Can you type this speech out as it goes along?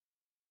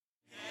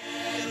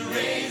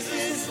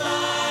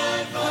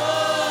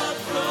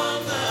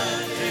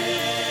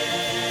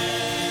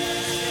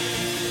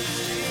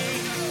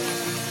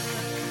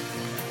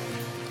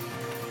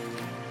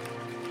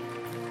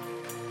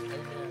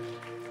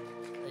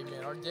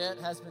Our debt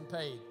has been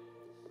paid.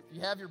 If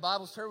you have your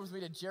Bibles, turn with me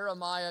to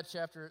Jeremiah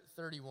chapter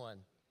 31.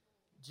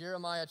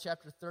 Jeremiah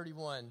chapter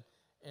 31,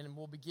 and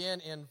we'll begin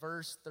in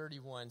verse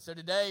 31. So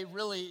today,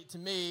 really, to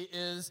me,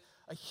 is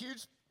a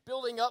huge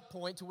building up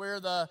point to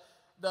where the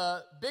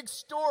big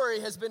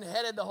story has been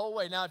headed the whole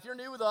way. Now, if you're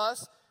new with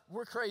us,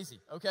 we're crazy,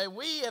 okay?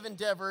 We have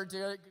endeavored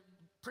to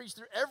preach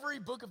through every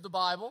book of the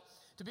Bible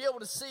to be able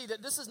to see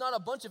that this is not a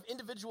bunch of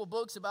individual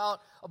books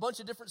about a bunch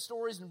of different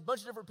stories and a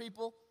bunch of different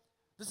people.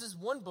 This is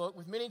one book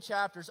with many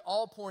chapters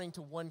all pointing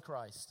to one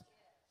Christ.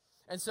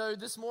 And so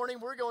this morning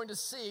we're going to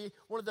see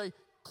one of the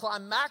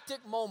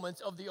climactic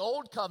moments of the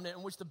Old Covenant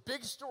in which the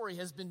big story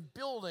has been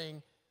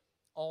building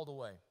all the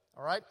way.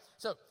 All right?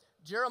 So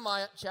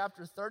Jeremiah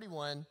chapter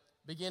 31,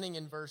 beginning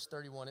in verse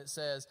 31, it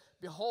says,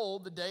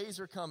 "Behold, the days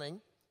are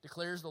coming,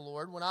 declares the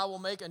Lord, when I will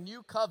make a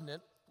new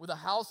covenant with the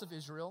house of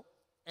Israel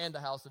and the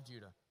house of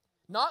Judah.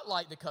 Not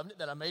like the covenant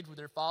that I made with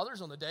their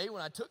fathers on the day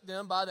when I took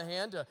them by the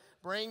hand to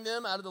bring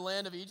them out of the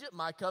land of Egypt,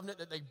 my covenant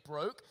that they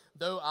broke,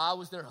 though I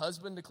was their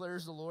husband,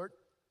 declares the Lord.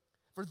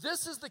 For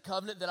this is the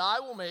covenant that I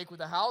will make with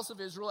the house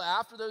of Israel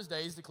after those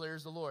days,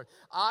 declares the Lord.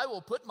 I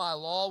will put my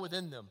law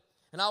within them,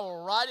 and I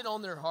will write it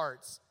on their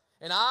hearts.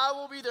 And I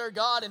will be their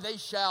God, and they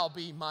shall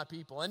be my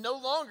people. And no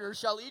longer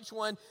shall each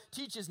one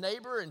teach his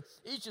neighbor and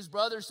each his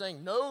brother,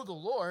 saying, Know the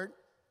Lord,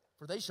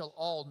 for they shall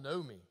all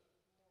know me.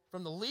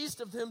 From the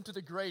least of them to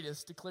the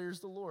greatest, declares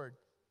the Lord.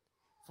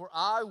 For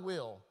I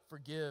will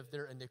forgive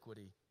their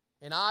iniquity,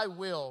 and I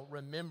will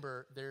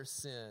remember their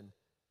sin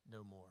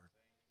no more."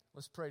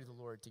 Let's pray to the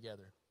Lord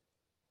together.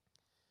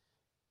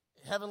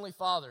 Heavenly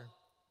Father,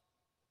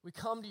 we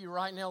come to you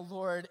right now,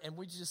 Lord, and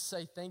we just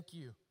say thank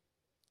you.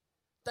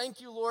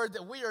 Thank you, Lord,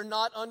 that we are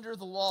not under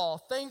the law.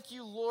 Thank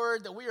you,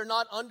 Lord, that we are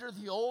not under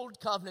the old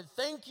covenant.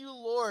 Thank you,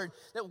 Lord,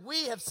 that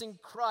we have seen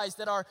Christ,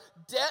 that our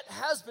debt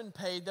has been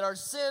paid, that our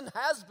sin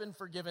has been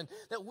forgiven,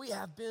 that we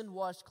have been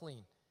washed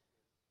clean.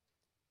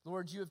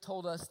 Lord, you have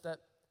told us that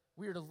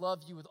we are to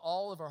love you with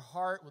all of our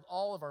heart, with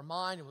all of our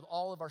mind, and with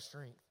all of our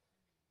strength.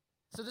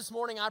 So this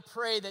morning I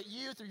pray that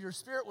you, through your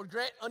Spirit, would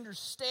grant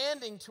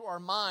understanding to our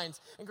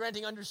minds, and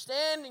granting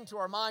understanding to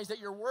our minds, that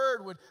your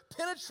word would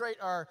penetrate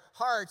our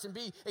hearts and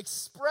be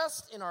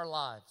expressed in our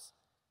lives.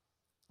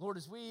 Lord,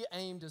 as we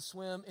aim to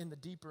swim in the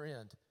deeper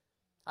end,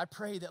 I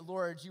pray that,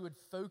 Lord, you would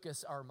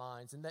focus our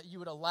minds and that you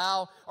would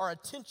allow our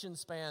attention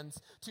spans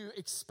to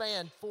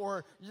expand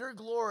for your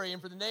glory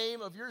and for the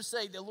name of your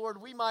sake, that, Lord,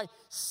 we might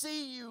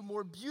see you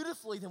more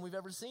beautifully than we've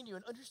ever seen you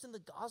and understand the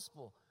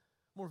gospel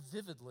more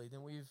vividly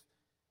than we've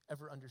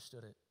ever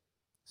understood it.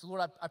 So,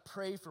 Lord, I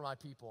pray for my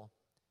people.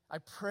 I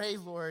pray,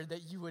 Lord,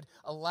 that you would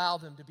allow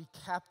them to be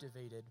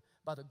captivated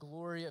by the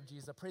glory of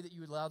Jesus. I pray that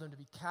you would allow them to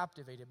be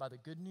captivated by the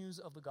good news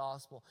of the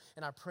gospel.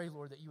 And I pray,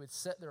 Lord, that you would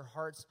set their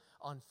hearts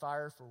on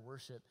fire for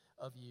worship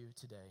of you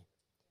today.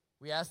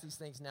 We ask these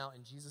things now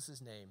in Jesus'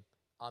 name.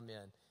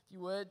 Amen. If you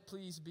would,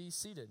 please be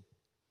seated.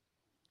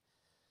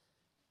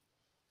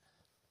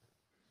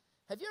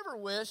 Have you ever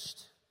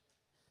wished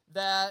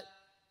that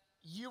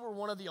you were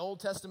one of the Old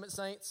Testament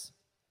saints?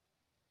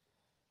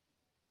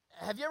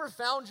 Have you ever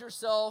found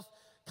yourself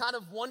kind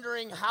of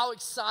wondering how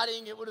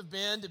exciting it would have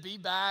been to be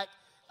back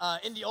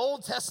in the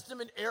Old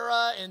Testament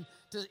era and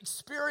to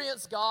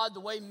experience God the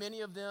way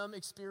many of them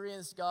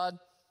experienced God?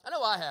 I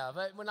know I have.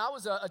 When I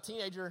was a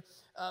teenager,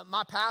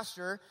 my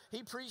pastor,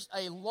 he preached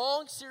a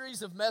long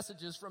series of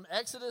messages from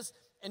Exodus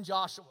and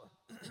Joshua.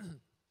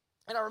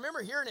 And I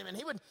remember hearing him, and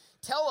he would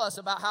tell us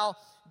about how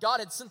God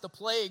had sent the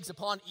plagues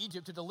upon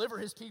Egypt to deliver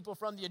his people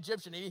from the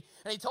Egyptian. And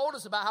he told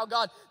us about how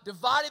God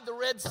divided the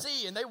Red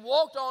Sea, and they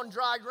walked on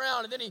dry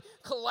ground, and then he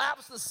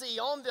collapsed the sea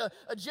on the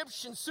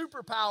Egyptian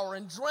superpower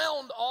and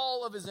drowned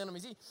all of his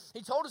enemies.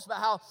 He told us about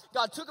how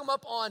God took them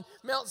up on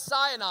Mount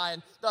Sinai,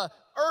 and the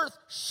earth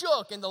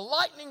shook, and the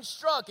lightning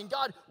struck, and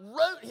God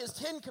wrote his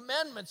 10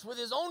 commandments with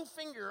his own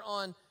finger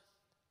on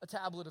a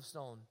tablet of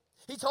stone.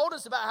 He told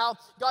us about how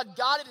God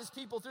guided his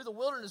people through the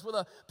wilderness with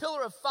a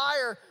pillar of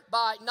fire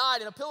by night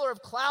and a pillar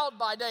of cloud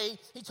by day.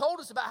 He told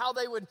us about how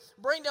they would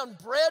bring down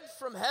bread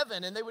from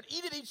heaven and they would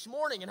eat it each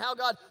morning, and how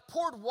God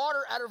poured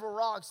water out of a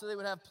rock so they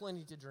would have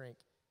plenty to drink.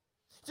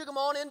 He took them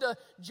on into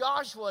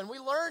Joshua, and we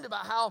learned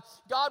about how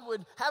God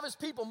would have his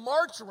people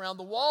march around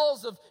the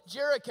walls of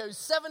Jericho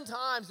 7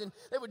 times, and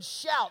they would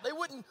shout. They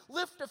wouldn't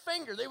lift a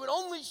finger. They would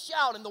only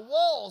shout, and the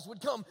walls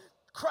would come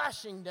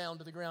crashing down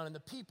to the ground, and the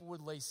people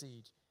would lay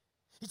siege.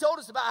 He told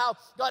us about how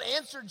God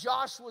answered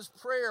Joshua's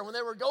prayer when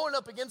they were going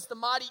up against the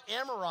mighty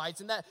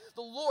Amorites, and that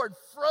the Lord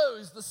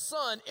froze the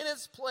sun in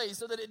its place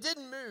so that it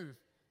didn't move,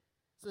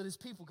 so that his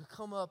people could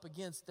come up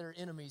against their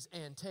enemies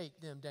and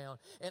take them down.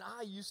 And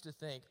I used to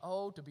think,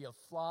 to be a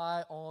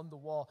fly on the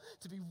wall,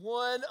 to be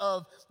one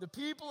of the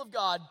people of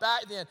God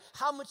back then,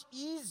 how much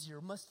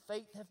easier must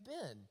faith have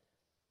been?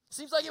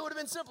 Seems like it would have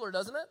been simpler,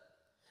 doesn't it?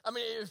 I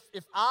mean,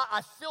 if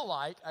I feel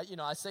like,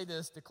 I say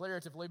this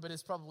declaratively, but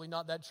it's probably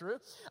not that true.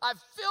 I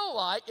feel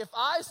like if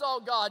I saw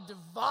God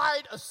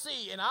divide a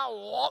sea and I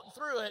walked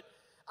through it,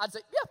 I'd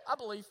say, yeah, I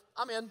believe,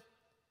 I'm in,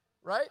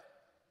 right?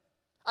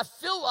 I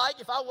feel like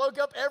if I woke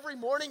up every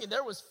morning and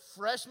there was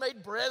fresh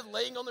made bread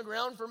laying on the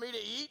ground for me to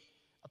eat,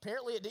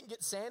 apparently it didn't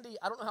get sandy.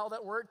 I don't know how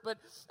that worked, but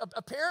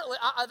apparently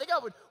I think I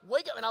would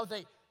wake up and I would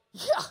think,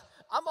 yeah,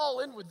 I'm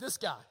all in with this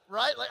guy,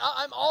 right? Like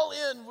I'm all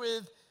in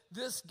with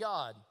this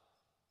God.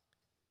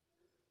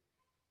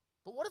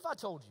 But what if I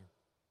told you?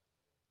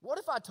 What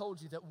if I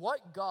told you that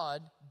what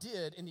God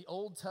did in the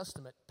Old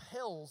Testament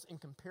pales in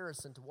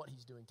comparison to what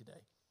he's doing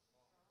today?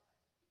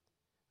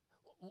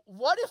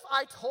 What if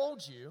I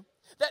told you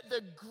that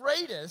the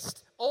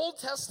greatest Old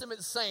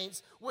Testament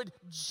saints would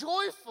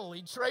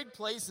joyfully trade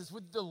places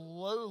with the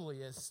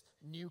lowliest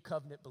New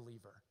Covenant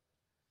believer?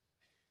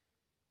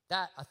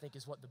 That, I think,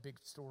 is what the big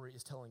story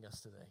is telling us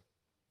today.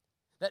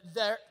 That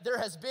there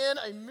has been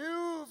a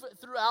move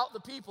throughout the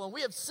people, and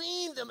we have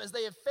seen them as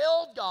they have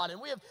failed God,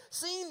 and we have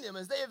seen them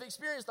as they have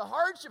experienced the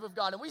hardship of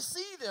God, and we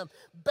see them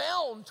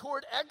bound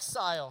toward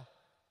exile.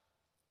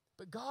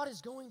 But God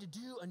is going to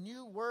do a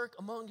new work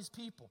among his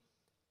people.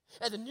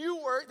 And the new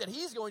work that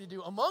he's going to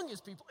do among his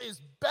people is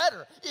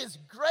better, is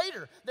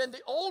greater than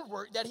the old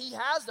work that he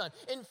has done.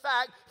 In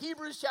fact,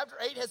 Hebrews chapter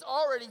 8 has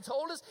already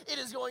told us it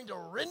is going to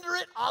render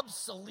it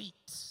obsolete.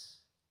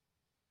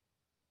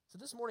 So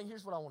this morning,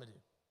 here's what I want to do.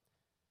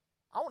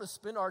 I want to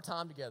spend our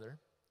time together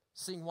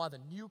seeing why the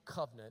new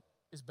covenant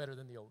is better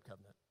than the old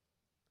covenant.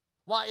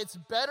 Why it's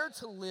better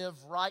to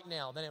live right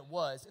now than it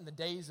was in the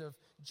days of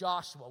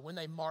Joshua when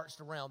they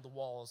marched around the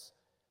walls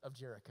of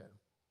Jericho.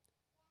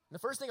 And the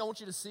first thing I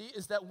want you to see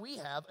is that we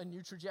have a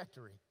new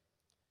trajectory.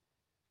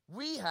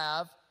 We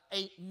have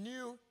a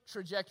new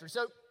trajectory.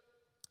 So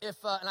if,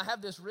 and I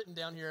have this written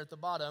down here at the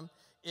bottom,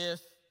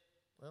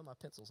 well, my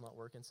pencil's not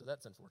working, so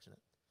that's unfortunate.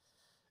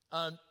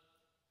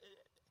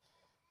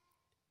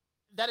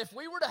 That if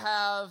we were to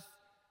have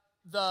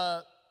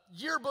the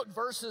yearbook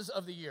verses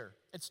of the year,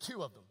 it's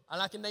 2 of them,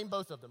 and I can name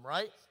both of them,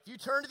 right? If you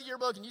turn to the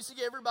yearbook and you see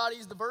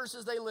everybody's, the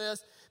verses they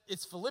list,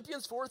 it's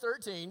Philippians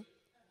 4:13.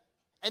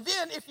 And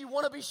then if you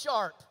want to be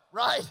sharp,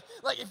 right?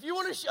 Like if you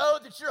want to show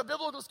that you're a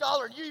biblical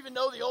scholar and you even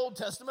know the Old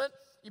Testament,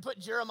 you put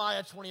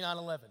Jeremiah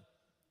 29:11.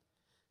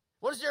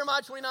 What does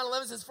Jeremiah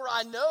 29:11 says? For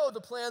I know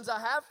the plans I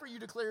have for you,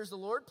 declares the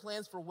Lord,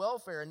 plans for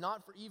welfare and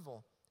not for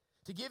evil,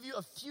 to give you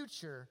a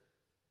future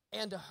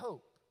and a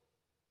hope.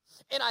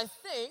 And I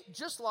think,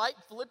 just like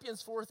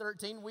Philippians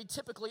 4:13, we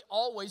typically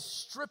always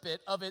strip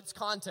it of its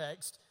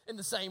context in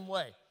the same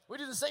way. We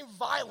do the same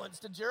violence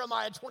to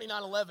Jeremiah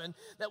 29:11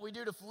 that we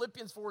do to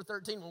Philippians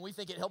 4:13 when we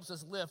think it helps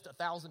us lift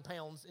 1,000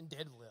 pounds in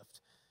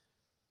deadlift.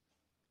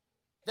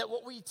 That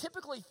what we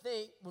typically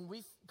think when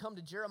we come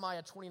to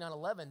Jeremiah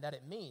 29:11 that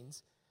it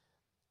means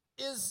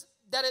is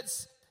that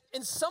it's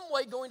in some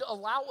way going to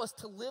allow us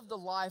to live the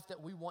life that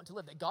we want to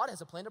live. That God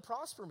has a plan to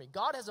prosper me.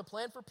 God has a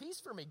plan for peace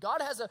for me.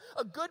 God has a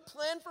good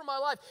plan for my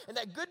life. And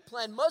that good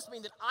plan must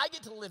mean that I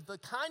get to live the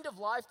kind of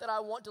life that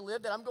I want to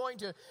live, that I'm going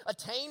to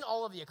attain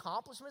all of the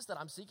accomplishments that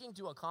I'm seeking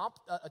to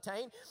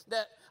attain,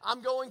 that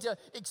I'm going to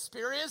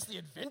experience the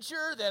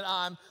adventure that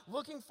I'm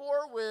looking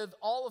for with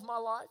all of my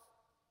life.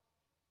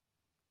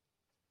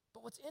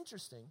 But what's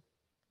interesting,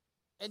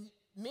 and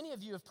many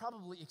of you have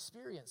probably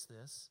experienced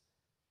this,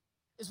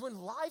 is when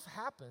life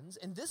happens,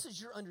 and this is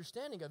your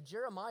understanding of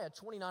Jeremiah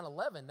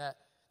 29:11, that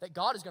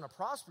God is going to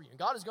prosper you, and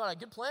God has got a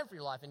good plan for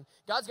your life, and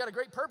God's got a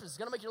great purpose. It's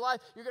going to make your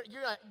life, you're going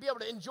to be able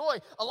to enjoy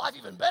a life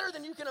even better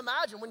than you can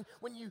imagine.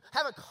 When you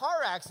have a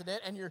car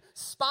accident and your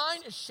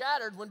spine is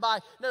shattered, when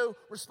by no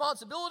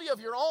responsibility of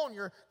your own,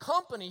 your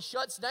company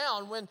shuts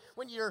down, when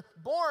your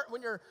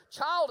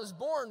child is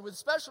born with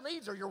special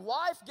needs, or your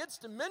wife gets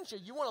dementia,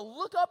 you want to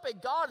look up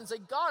at God and say,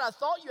 God, I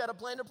thought you had a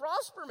plan to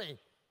prosper me.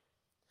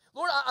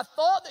 Lord, I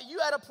thought that you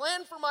had a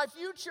plan for my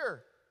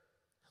future.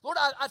 Lord,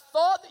 I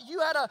thought that you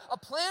had a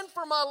plan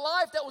for my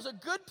life that was a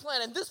good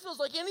plan, and this feels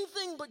like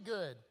anything but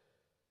good.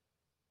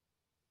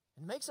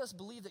 It makes us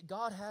believe that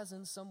God has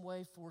in some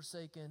way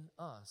forsaken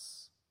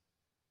us.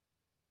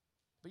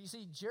 But you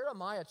see,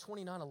 Jeremiah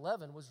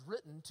 29:11 was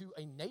written to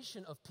a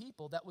nation of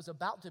people that was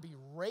about to be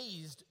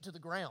razed to the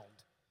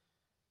ground.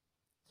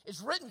 It's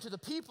written to the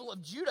people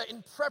of Judah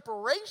in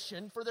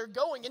preparation for their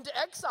going into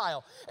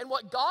exile. And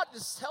what God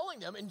is telling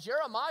them in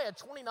Jeremiah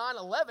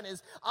 29:11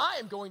 is, I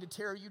am going to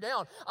tear you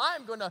down. I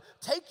am going to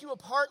take you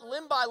apart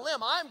limb by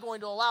limb. I am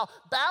going to allow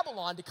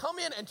Babylon to come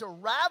in and to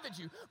ravage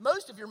you.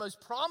 Most of your most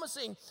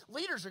promising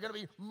leaders are going to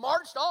be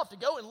marched off to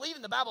go and lead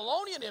in the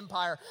Babylonian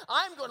Empire.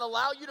 I'm going to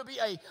allow you to be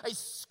a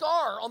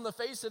scar on the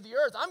face of the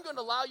earth. I'm going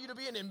to allow you to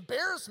be an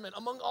embarrassment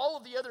among all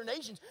of the other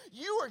nations.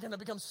 You are going to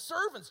become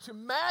servants to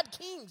mad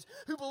kings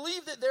who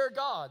believe that they're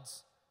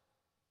gods.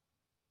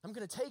 I'm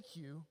going to take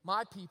you,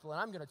 my people, and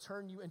I'm going to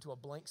turn you into a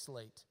blank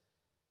slate.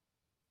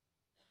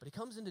 But he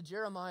comes into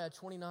Jeremiah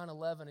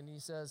 29:11 and he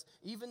says,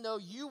 even though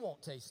you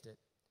won't taste it,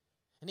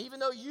 and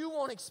even though you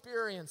won't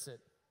experience it,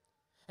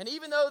 and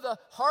even though the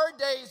hard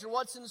days are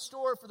what's in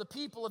store for the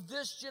people of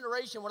this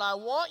generation, what I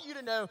want you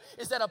to know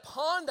is that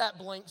upon that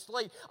blank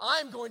slate,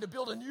 I'm going to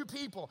build a new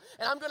people,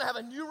 and I'm going to have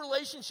a new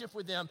relationship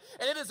with them.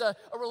 And it is a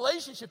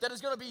relationship that is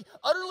going to be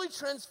utterly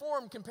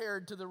transformed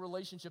compared to the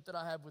relationship that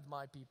I have with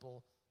my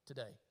people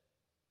today.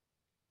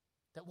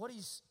 that what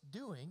he's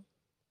doing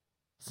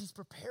is he's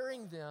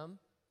preparing them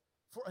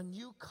for a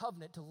new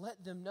covenant to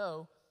let them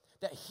know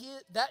that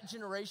that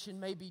generation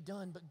may be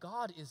done, but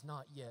God is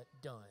not yet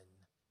done.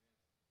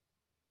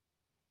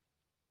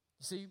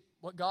 You see,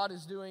 what God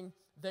is doing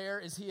there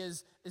is he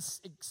is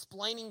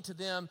explaining to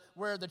them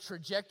where the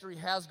trajectory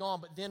has gone,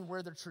 but then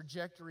where the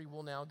trajectory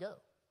will now go.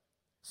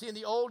 See, in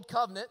the old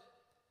covenant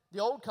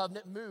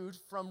moved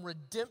from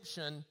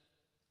redemption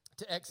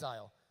to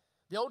exile.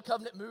 The old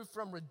covenant moved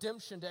from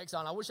redemption to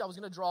exile. And I wish I was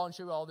going to draw and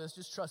show you all this.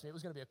 Just trust me, it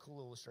was going to be a cool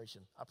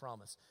illustration, I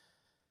promise.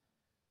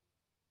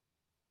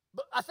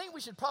 But I think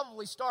we should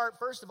probably start,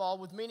 first of all,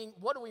 with meaning,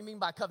 what do we mean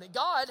by covenant?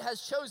 God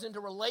has chosen to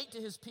relate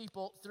to his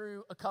people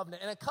through a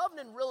covenant. And a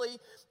covenant really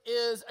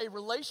is a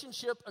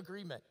relationship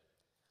agreement.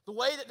 The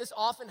way that this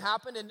often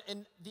happened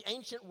in the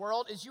ancient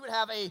world is you would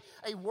have a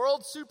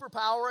world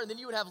superpower, and then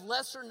you would have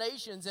lesser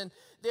nations, and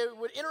they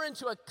would enter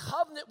into a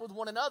covenant with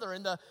one another.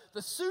 And the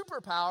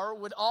superpower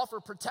would offer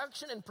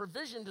protection and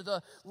provision to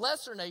the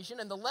lesser nation,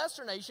 and the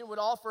lesser nation would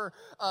offer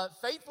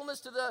faithfulness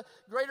to the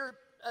greater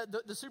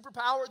the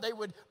superpower. They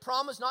would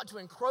promise not to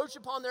encroach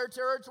upon their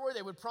territory.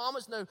 They would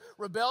promise no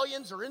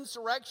rebellions or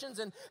insurrections,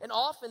 and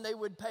often they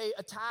would pay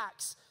a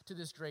tax to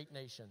this great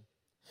nation.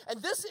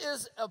 And this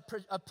is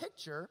a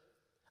picture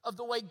of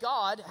the way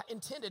God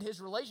intended his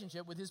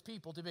relationship with his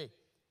people to be.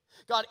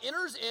 God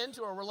enters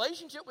into a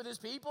relationship with his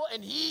people,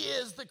 and he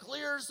is the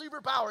clear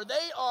superpower.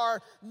 They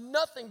are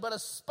nothing but a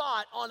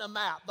spot on a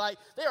map. Like,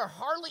 they are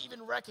hardly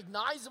even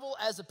recognizable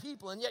as a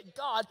people, and yet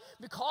God,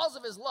 because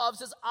of his love,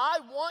 says, I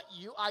want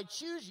you, I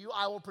choose you,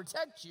 I will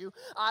protect you,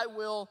 I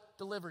will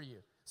deliver you,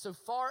 so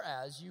far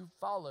as you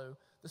follow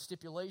the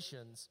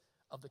stipulations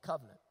of the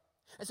covenant.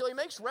 And so he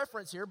makes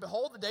reference here,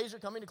 behold, the days are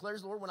coming,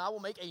 declares the Lord, when I will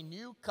make a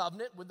new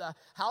covenant with the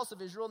house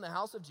of Israel and the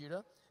house of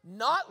Judah,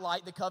 not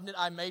like the covenant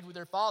I made with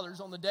their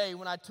fathers on the day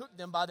when I took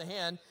them by the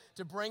hand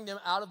to bring them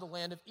out of the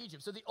land of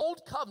Egypt. So the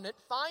old covenant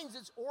finds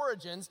its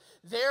origins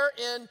there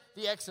in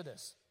the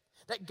Exodus.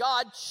 That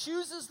God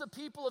chooses the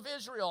people of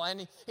Israel,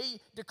 and he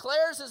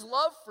declares his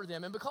love for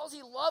them. And because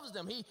he loves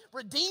them, he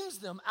redeems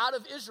them out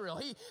of Israel.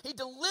 He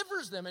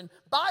delivers them and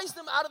buys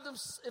them out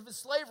of his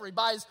slavery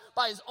by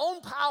his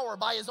own power,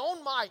 by his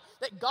own might.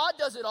 That God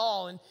does it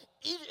all, and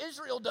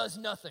Israel does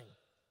nothing.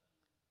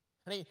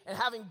 And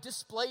having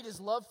displayed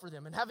his love for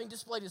them, and having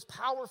displayed his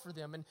power for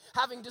them, and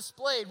having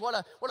displayed what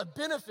a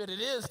benefit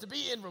it is to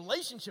be in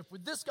relationship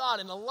with this God,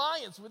 in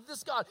alliance with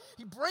this God,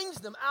 he brings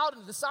them out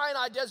into the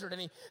Sinai desert,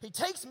 and he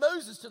takes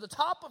Moses to the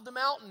top of the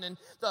mountain, and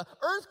the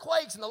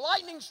earthquakes and the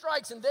lightning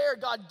strikes, and there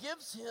God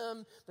gives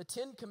him the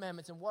 10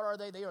 Commandments. And what are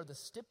they? They are the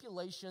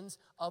stipulations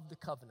of the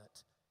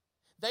covenant.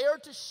 They are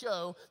to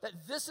show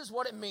that this is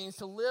what it means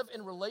to live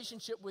in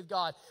relationship with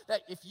God.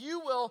 That if you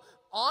will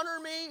honor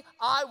me,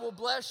 I will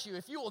bless you.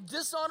 If you will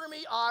dishonor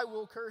me, I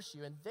will curse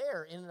you. And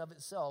there, in and of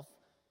itself,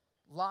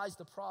 lies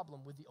the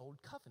problem with the old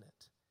covenant.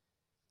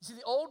 You see,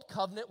 the old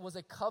covenant was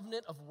a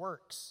covenant of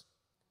works.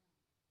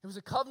 It was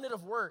a covenant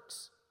of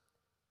works.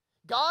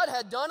 God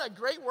had done a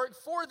great work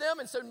for them,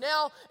 and so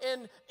now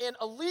in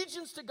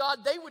allegiance to God,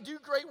 they would do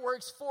great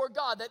works for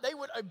God, that they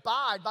would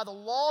abide by the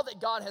law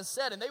that God has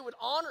set, and they would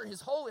honor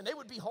his holy, and they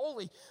would be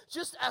holy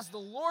just as the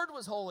Lord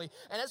was holy.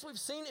 And as we've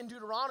seen in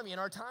Deuteronomy in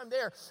our time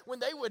there, when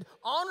they would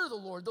honor the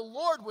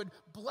Lord would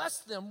bless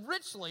them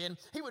richly, and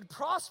he would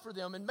prosper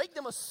them and make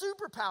them a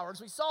superpower, as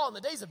we saw in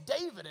the days of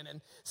David and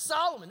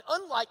Solomon.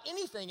 Unlike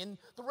anything in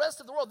the rest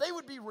of the world, they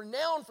would be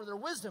renowned for their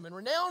wisdom and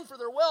renowned for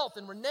their wealth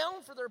and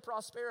renowned for their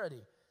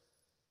prosperity.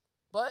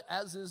 But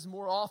as is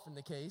more often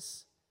the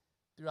case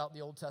throughout the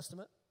Old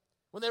Testament,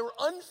 when they were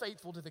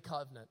unfaithful to the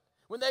covenant,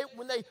 when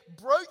they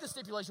broke the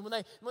stipulation,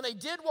 when they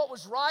did what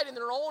was right in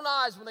their own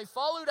eyes, when they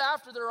followed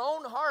after their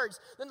own hearts,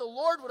 then the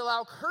Lord would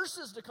allow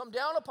curses to come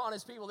down upon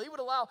his people. He would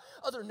allow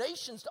other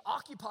nations to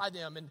occupy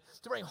them and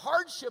to bring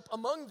hardship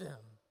among them.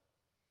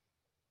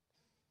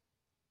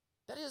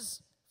 That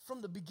is,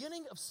 from the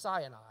beginning of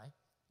Sinai,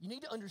 you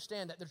need to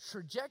understand that the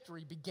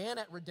trajectory began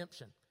at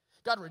redemption.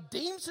 God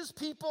redeems his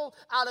people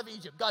out of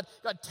Egypt. God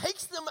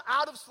takes them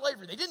out of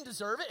slavery. They didn't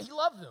deserve it. He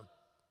loved them.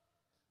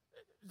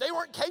 They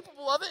weren't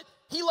capable of it.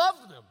 He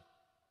loved them.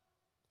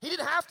 He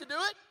didn't have to do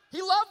it.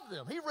 He loved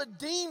them. He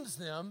redeems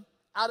them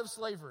out of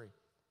slavery.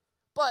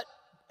 But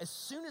as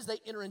soon as they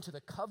enter into the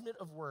covenant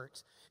of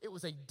works, it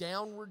was a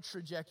downward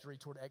trajectory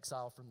toward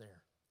exile from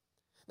there.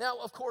 Now,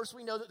 of course,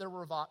 we know that there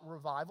were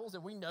revivals,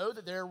 and we know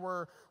that there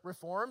were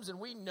reforms, and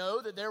we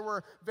know that there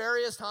were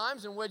various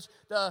times in which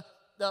the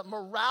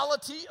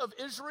morality of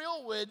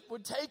Israel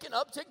would take an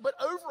uptick, but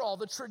overall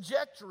the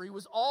trajectory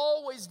was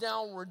always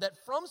downward. That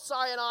from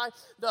Sinai,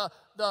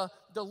 the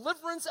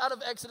deliverance out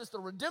of Exodus, the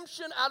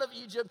redemption out of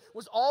Egypt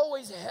was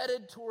always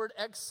headed toward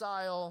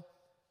exile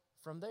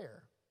from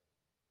there.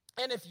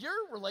 And if your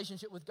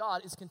relationship with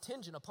God is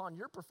contingent upon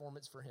your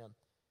performance for him,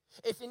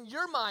 if in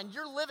your mind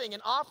you're living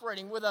and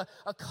operating with a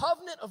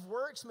covenant of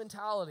works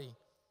mentality,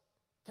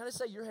 can I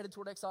say you're headed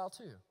toward exile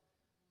too?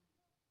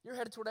 You're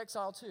headed toward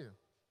exile too.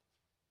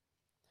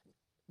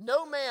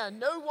 No man,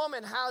 no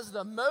woman has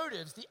the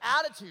motives, the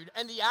attitude,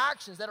 and the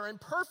actions that are in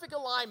perfect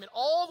alignment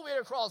all the way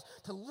across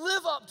to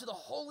live up to the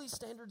holy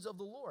standards of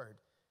the Lord.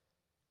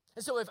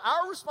 And so if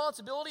our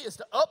responsibility is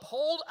to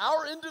uphold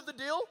our end of the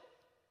deal,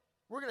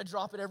 we're going to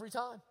drop it every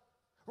time.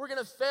 We're going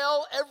to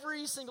fail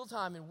every single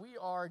time, and we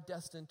are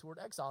destined toward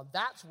exile.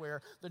 That's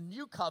where the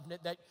new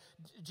covenant that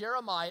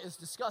Jeremiah is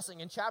discussing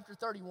in chapter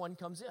 31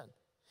 comes in.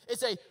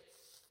 It's a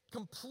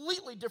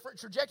completely different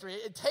trajectory.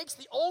 It takes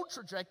the old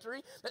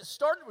trajectory that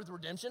started with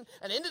redemption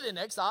and ended in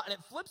exile, and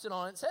it flips it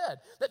on its head.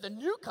 That the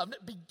new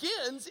covenant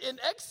begins in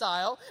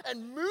exile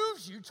and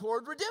moves you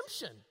toward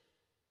redemption.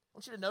 I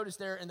want you to notice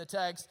there in the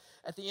text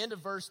at the end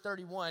of verse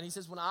 31, he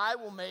says, when I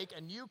will make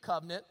a new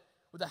covenant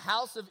with the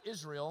house of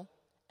Israel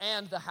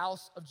and the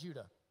house of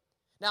Judah.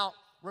 Now,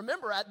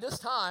 remember at this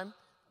time,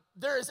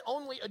 there is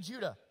only a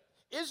Judah.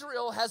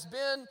 Israel has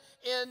been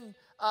in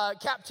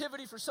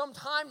captivity for some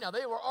time now.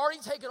 They were already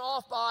taken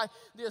off by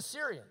the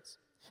Assyrians.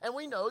 And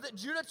we know that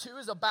Judah too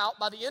is about,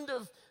 by the end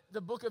of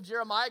the book of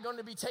Jeremiah, going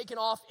to be taken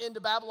off into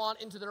Babylon,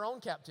 into their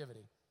own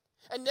captivity.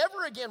 And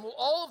never again will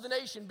all of the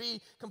nation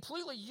be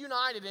completely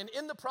united and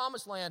in the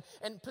promised land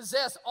and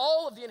possess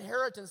all of the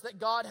inheritance that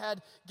God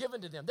had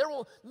given to them. There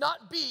will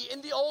not be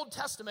in the Old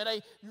Testament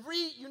a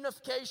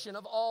reunification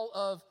of all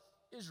of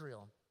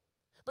Israel.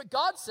 But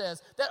God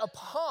says that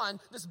upon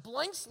this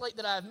blank slate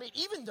that I have made,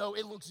 even though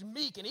it looks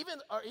meek and even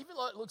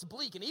though it looks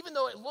bleak and even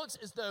though it looks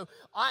as though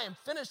I am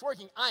finished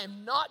working, I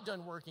am not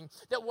done working,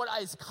 that what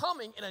is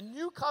coming in a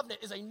new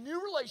covenant is a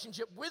new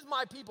relationship with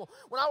my people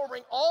when I will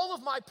bring all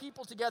of my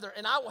people together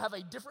and I will have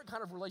a different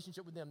kind of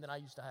relationship with them than I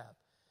used to have.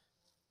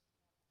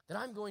 That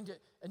I'm going to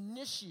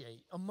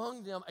initiate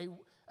among them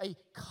a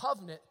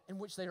covenant in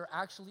which they are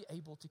actually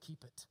able to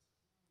keep it.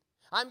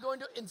 I'm going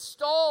to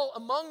install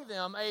among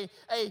them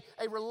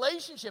a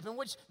relationship in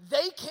which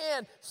they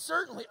can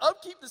certainly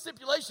upkeep the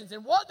stipulations,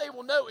 and what they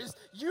will know is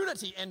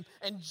unity and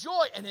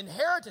joy and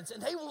inheritance,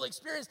 and they will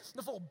experience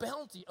the full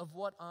bounty of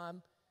what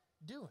I'm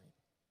doing.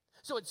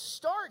 So it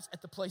starts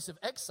at the place of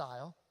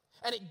exile,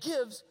 and it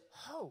gives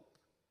hope.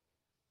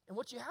 And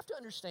what you have to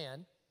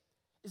understand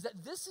is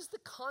that this is the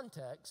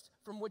context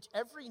from which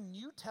every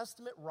New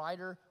Testament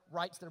writer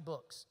writes their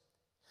books.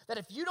 That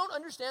if you don't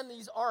understand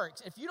these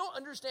arcs, if you don't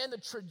understand the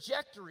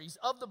trajectories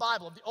of the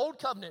Bible, of the Old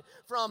Covenant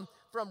from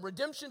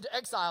redemption to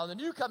exile, and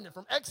the New Covenant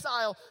from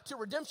exile to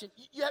redemption,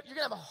 you're going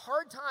to have a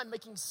hard time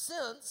making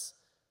sense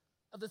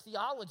of the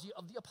theology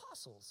of the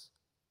apostles.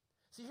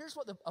 See, here's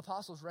what the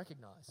apostles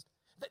recognized.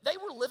 They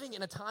were living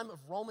in a time of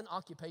Roman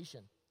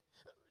occupation.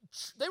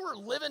 They were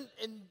living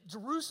in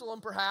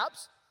Jerusalem,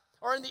 perhaps,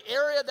 or in the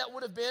area that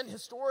would have been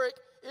historic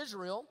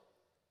Israel,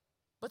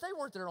 but they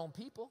weren't their own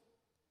people.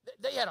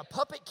 They had a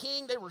puppet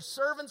king. They were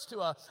servants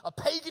to a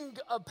pagan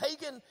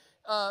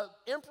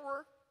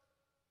emperor.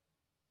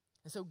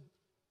 And so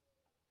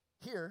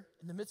here,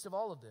 in the midst of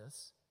all of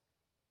this,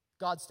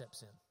 God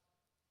steps in.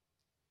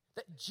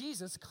 That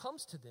Jesus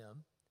comes to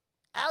them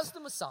as the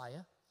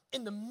Messiah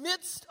in the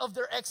midst of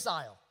their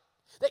exile.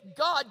 That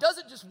God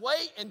doesn't just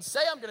wait and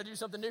say, I'm going to do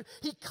something new.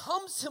 He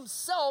comes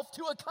himself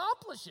to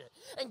accomplish it.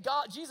 And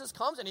Jesus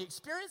comes and he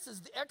experiences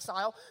the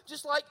exile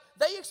just like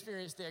they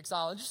experienced the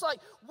exile. And just like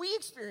we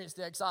experienced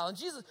the exile. And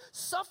Jesus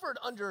suffered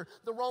under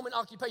the Roman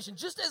occupation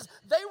just as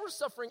they were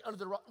suffering under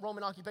the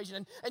Roman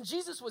occupation. And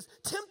Jesus was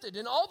tempted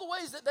in all the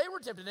ways that they were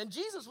tempted. And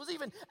Jesus was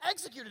even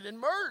executed and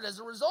murdered as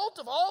a result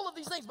of all of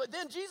these things. But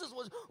then Jesus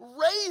was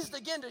raised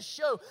again to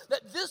show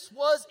that this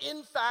was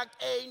in fact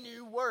a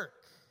new work.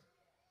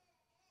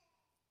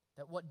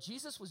 That what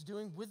Jesus was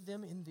doing with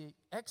them in the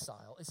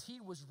exile is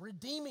he was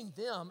redeeming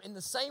them in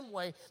the same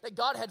way that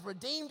God had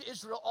redeemed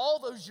Israel all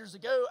those years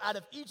ago out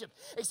of Egypt.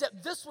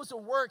 Except this was a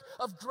work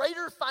of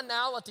greater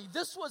finality.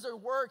 This was a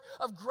work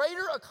of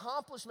greater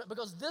accomplishment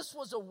because this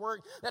was a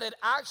work that had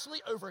actually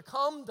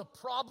overcome the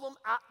problem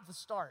at the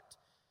start.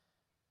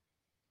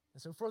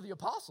 And so for the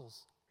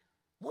apostles,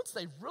 once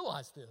they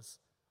realized this,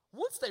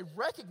 once they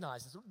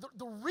recognized this,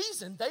 the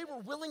reason they were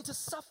willing to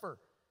suffer,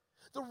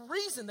 the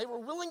reason they were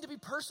willing to be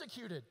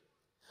persecuted,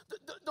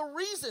 the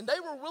reason they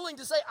were willing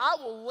to say, I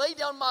will lay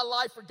down my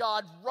life for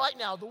God right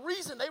now, the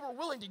reason they were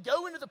willing to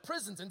go into the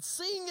prisons and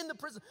sing in the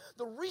prison,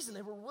 the reason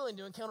they were willing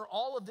to encounter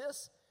all of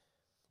this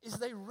is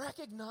they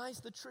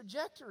recognized the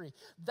trajectory.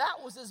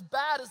 That was as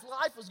bad as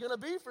life was going to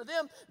be for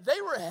them.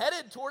 They were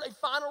headed toward a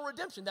final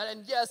redemption.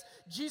 And yes,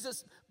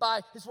 Jesus,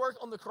 by his work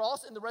on the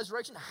cross and the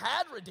resurrection,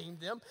 had redeemed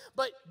them,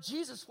 but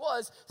Jesus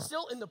was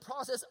still in the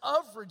process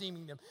of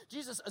redeeming them.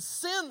 Jesus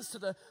ascends to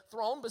the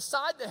throne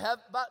beside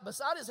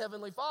his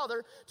heavenly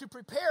Father to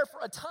prepare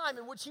for a time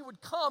in which he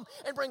would come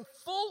and bring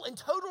full and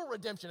total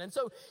redemption. And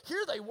so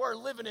here they were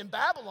living in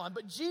Babylon,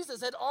 but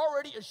Jesus had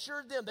already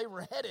assured them they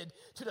were headed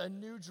to the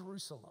New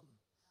Jerusalem.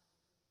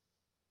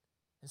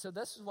 And so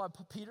this is why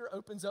Peter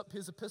opens up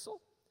his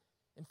epistle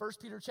in 1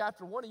 Peter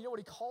chapter 1. And you know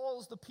what he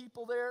calls the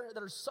people there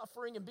that are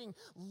suffering and being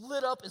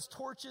lit up as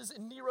torches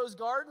in Nero's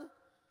garden?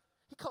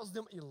 He calls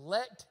them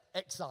elect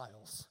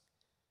exiles.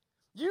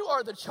 You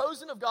are the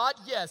chosen of God,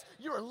 yes.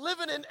 You are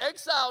living in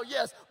exile,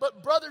 yes.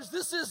 But brothers,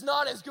 this is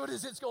not as good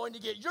as it's going to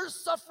get. Your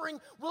suffering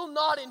will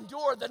not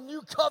endure. The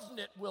new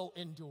covenant will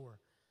endure.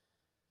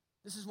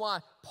 This is why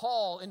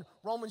Paul in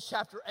Romans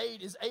chapter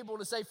 8 is able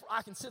to say, "For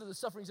I consider the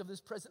sufferings of this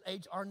present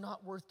age are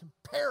not worth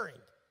comparing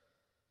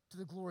to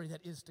the glory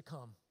that is to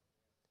come."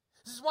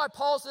 This is why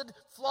Paul said,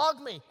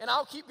 "Flog me and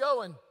I'll keep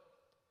going.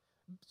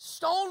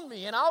 Stone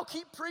me and I'll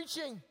keep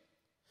preaching.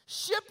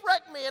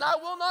 Shipwreck me and I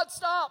will not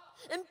stop.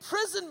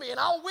 Imprison me and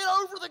I'll win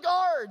over the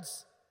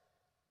guards."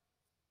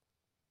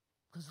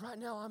 Because right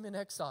now I'm in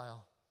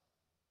exile.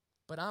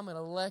 But I'm an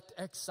elect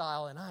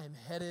exile and I am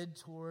headed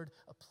toward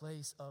a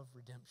place of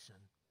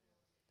redemption.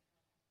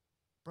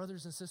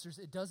 Brothers and sisters,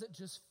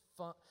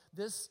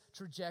 this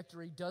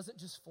trajectory doesn't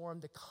just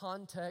form the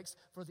context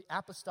for the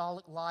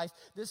apostolic life.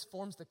 This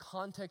forms the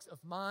context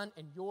of mine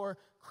and your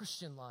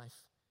Christian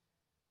life.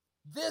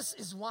 This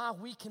is why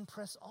we can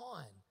press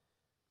on.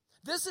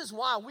 This is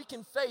why we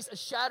can face a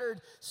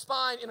shattered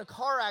spine in a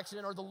car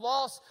accident, or the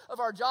loss of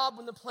our job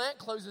when the plant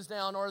closes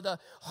down, or the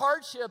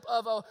hardship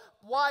of a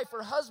wife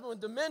or husband with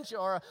dementia,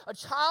 or a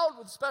child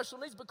with special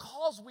needs,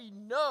 because we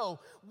know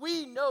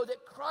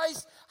that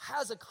Christ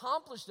has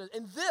accomplished it.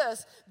 And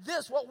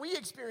this, what we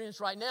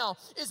experience right now,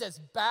 is as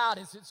bad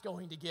as it's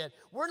going to get.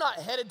 We're not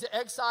headed to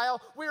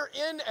exile. We're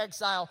in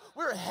exile.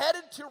 We're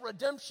headed to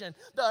redemption.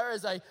 There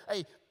is a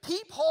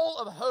peephole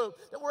of hope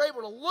that we're able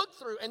to look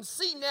through and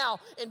see now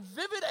in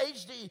vivid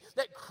HD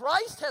that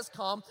Christ has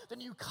come, the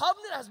new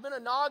covenant has been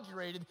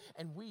inaugurated,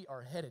 and we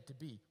are headed to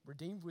be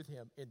redeemed with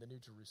him in the New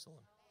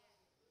Jerusalem.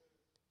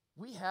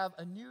 We have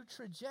a new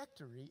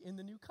trajectory in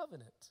the new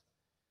covenant.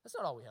 That's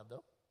not all we have,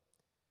 though.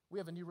 We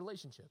have a new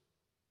relationship.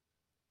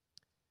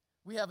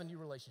 We have a new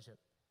relationship.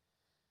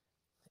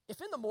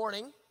 If in the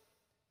morning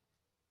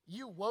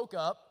you woke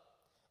up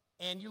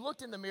and you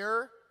looked in the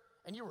mirror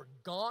and you were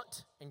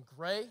gaunt and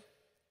gray,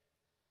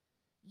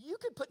 you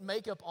could put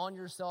makeup on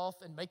yourself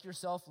and make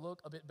yourself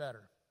look a bit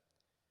better.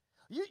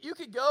 You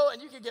could go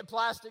and you could get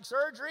plastic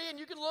surgery and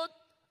you could look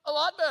a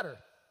lot better.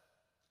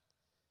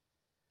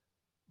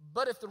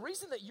 But if the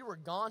reason that you were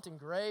gaunt and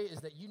gray is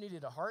that you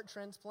needed a heart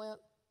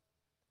transplant,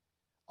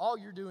 all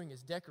you're doing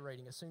is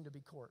decorating a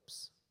soon-to-be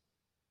corpse.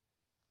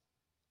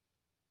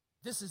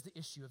 This is the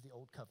issue of the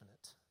Old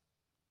Covenant.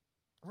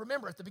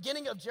 Remember, at the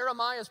beginning of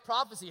Jeremiah's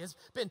prophecy has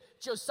been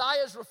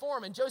Josiah's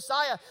reform. And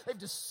Josiah, they've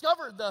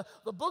discovered the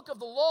book of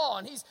the law,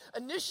 and he's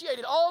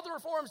initiated all the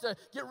reforms to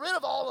get rid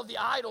of all of the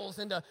idols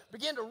and to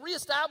begin to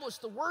reestablish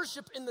the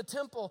worship in the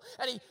temple.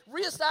 And he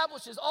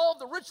reestablishes all of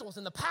the rituals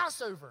in the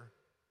Passover.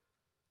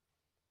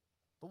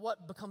 But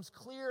what becomes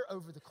clear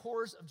over the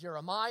course of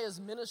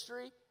Jeremiah's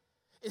ministry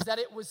is that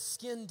it was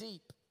skin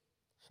deep.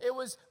 It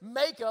was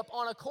makeup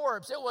on a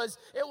corpse. It was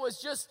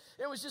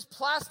just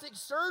plastic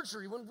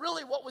surgery, when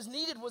really what was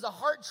needed was a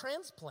heart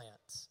transplant.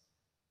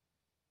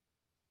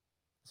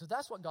 So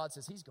that's what God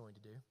says he's going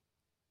to do.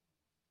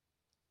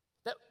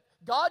 That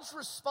God's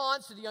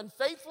response to the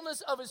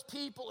unfaithfulness of his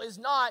people is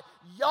not,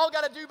 y'all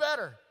got to do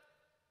better.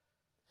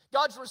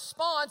 God's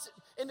response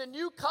in the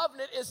new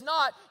covenant is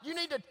not, you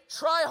need to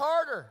try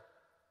harder.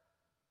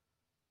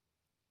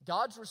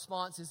 God's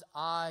response is,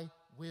 I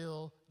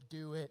will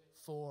do it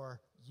for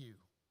you.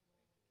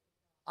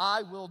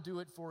 I will do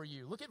it for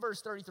you. Look at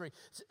verse 33.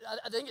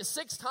 I think it's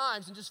 6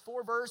 times in just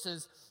 4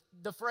 verses,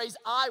 the phrase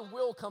I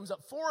will comes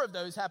up. 4 of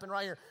those happen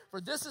right here. For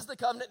this is the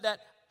covenant that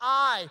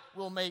I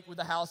will make with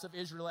the house of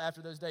Israel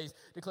after those days,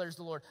 declares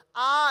the Lord.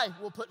 I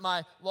will put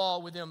my law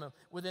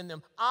within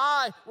them.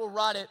 I will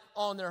write it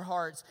on their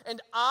hearts.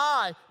 And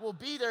I will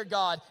be their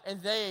God,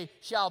 and they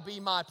shall be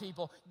my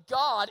people.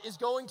 God is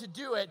going to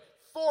do it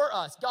for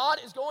us. God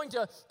is going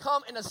to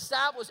come and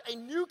establish a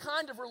new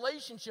kind of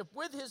relationship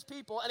with his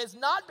people, and it's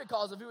not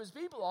because of who his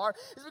people are,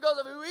 it's because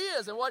of who he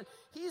is and what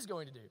he's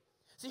going to do.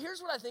 See,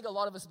 here's what I think a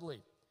lot of us believe.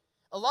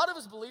 A lot of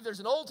us believe there's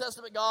an Old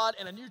Testament God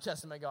and a New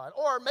Testament God,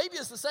 or maybe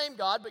it's the same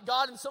God, but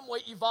God in some way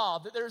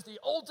evolved, that there's the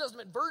Old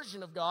Testament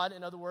version of God,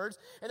 in other words,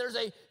 and there's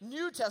a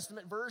New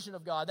Testament version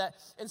of God, that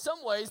in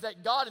some ways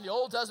that God in the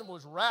Old Testament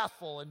was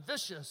wrathful and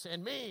vicious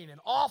and mean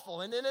and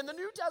awful, and then in the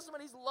New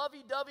Testament he's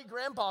lovey-dovey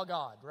grandpa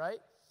God, right?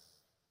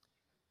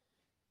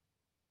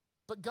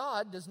 But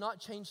God does not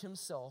change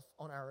himself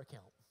on our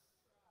account.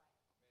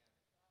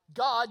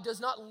 God does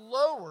not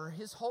lower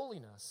his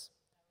holiness.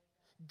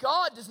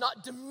 God does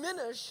not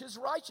diminish his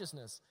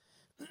righteousness.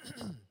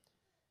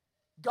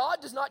 God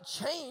does not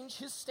change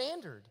his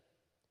standard.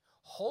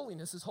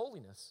 Holiness is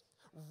holiness.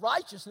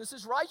 Righteousness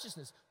is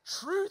righteousness.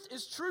 Truth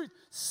is truth.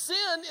 Sin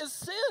is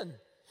sin.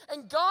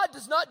 And God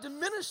does not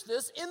diminish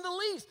this in the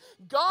least.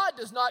 God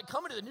does not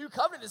come into the new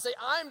covenant and say,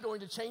 I'm going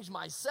to change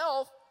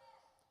myself.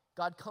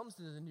 God comes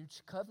to the new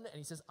covenant and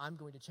he says, I'm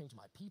going to change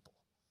my people.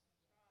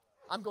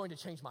 I'm going to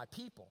change my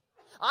people.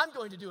 I'm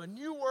going to do a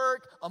new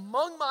work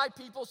among my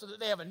people so that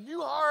they have a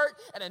new heart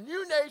and a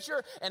new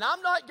nature, and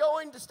I'm not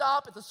going to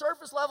stop at the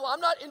surface level.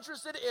 I'm not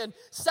interested in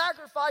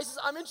sacrifices.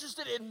 I'm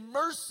interested in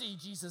mercy,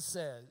 Jesus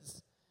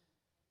says.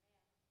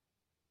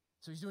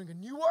 So he's doing a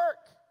new work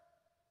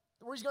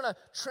where he's going to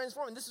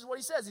transform, and this is what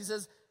he says. He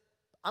says,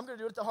 I'm going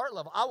to do it at the heart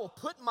level. I will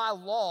put my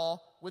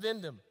law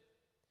within them,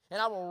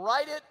 and I will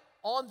write it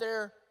on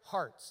their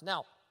hearts.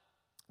 Now,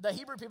 the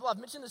Hebrew people, I've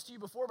mentioned this to you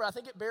before, but I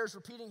think it bears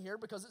repeating here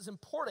because it's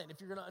important if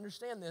you're going to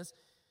understand this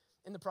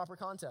in the proper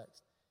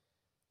context.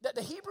 That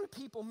the Hebrew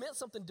people meant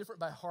something different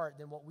by heart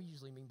than what we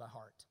usually mean by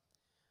heart.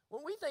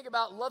 When we think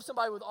about love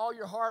somebody with all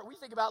your heart, we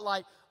think about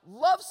like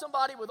love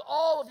somebody with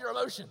all of your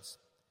emotions.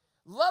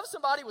 Love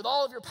somebody with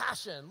all of your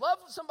passion. Love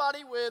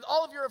somebody with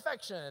all of your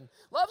affection.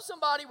 Love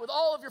somebody with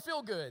all of your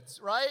feel-goods,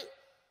 right?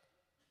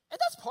 And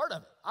that's part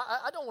of it.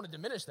 I don't want to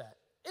diminish that.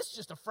 It's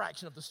just a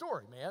fraction of the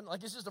story, man.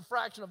 Like, it's just a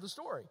fraction of the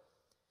story.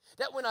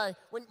 That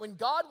when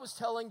God was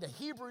telling the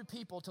Hebrew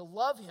people to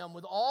love him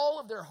with all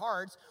of their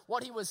hearts,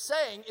 what he was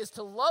saying is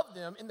to love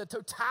them in the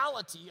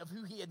totality of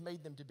who he had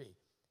made them to be.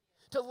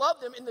 To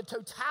love them in the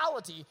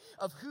totality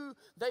of who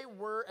they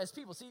were as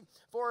people. See,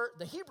 for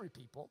the Hebrew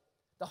people,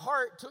 the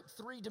heart took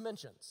three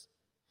dimensions.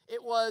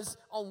 It was,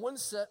 on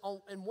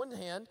one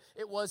hand,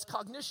 it was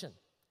cognition.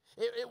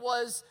 It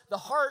was, the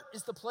heart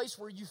is the place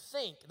where you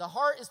think. The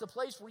heart is the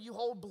place where you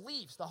hold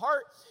beliefs. The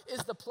heart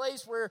is the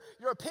place where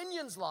your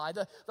opinions lie.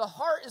 The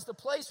heart is the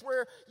place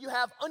where you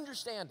have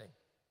understanding.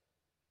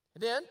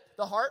 Then,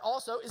 the heart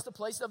also is the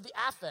place of the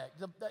affect.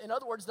 In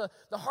other words,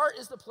 the heart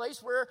is the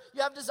place where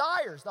you have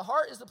desires. The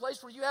heart is the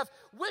place where you have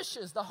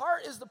wishes. The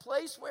heart is the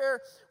place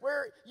where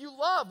you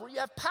love, where you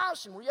have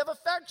passion, where you have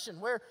affection,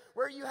 where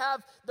you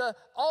have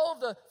all of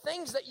the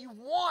things that you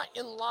want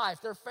in life.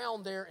 They're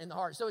found there in the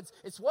heart. So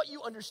it's what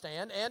you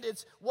understand, and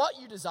it's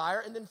what you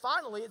desire. And then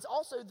finally, it's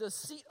also the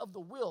seat of the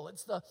will.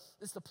 It's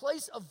the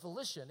place of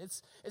volition.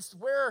 It's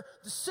where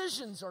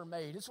decisions are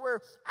made. It's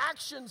where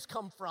actions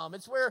come from.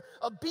 It's where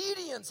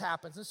obedience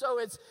happens. And so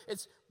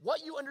it's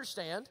what you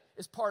understand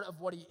is part of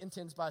what he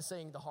intends by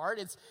saying the heart.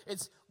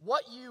 It's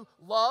what you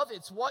love.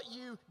 It's what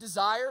you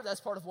desire. That's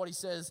part of what he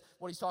says,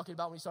 what he's talking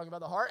about when he's talking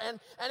about the heart. And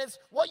it's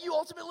what you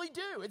ultimately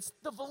do. It's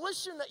the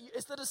volition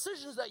it's the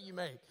decisions that you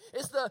make.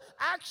 It's the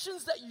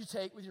actions that you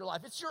take with your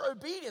life. It's your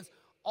obedience.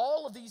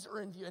 All of these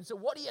are in view. And so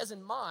what he has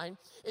in mind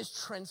is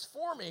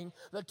transforming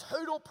the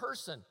total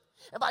person.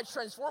 And by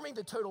transforming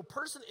the total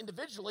person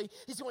individually,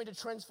 he's going to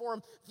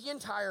transform the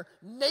entire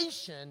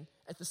nation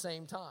at the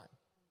same time.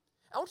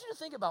 I want you to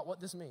think about what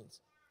this means.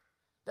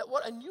 That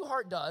what a new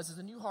heart does is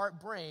a new heart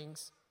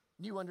brings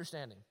new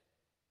understanding.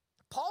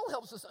 Paul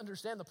helps us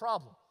understand the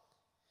problem.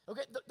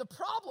 Okay, the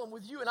problem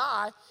with you and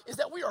I is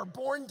that we are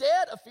born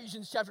dead,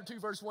 Ephesians chapter 2,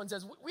 verse 1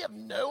 says. We have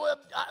no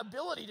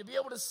ability to be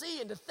able to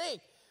see and to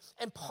think.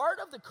 And part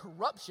of the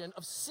corruption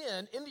of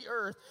sin in the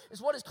earth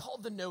is what is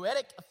called the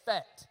noetic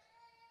effect.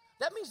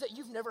 That means that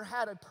you've never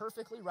had a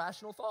perfectly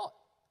rational thought.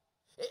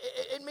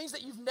 It means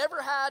that you've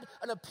never had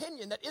an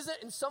opinion that isn't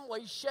in some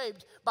way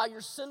shaped by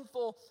your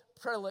sinful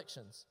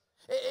predilections.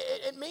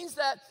 It means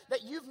that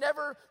you've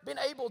never been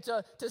able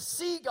to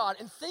see God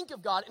and think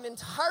of God in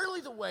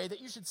entirely the way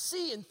that you should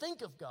see and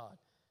think of God.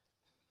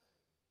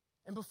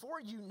 And before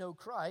you know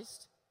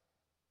Christ,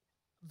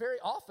 very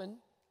often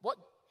what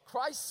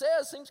Christ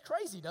says seems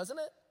crazy, doesn't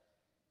it?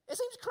 It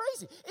seems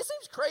crazy. It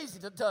seems crazy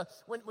to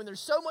when there's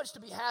so much to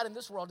be had in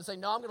this world to say,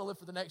 no, I'm going to live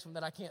for the next one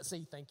that I can't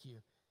see, thank you.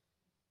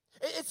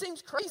 It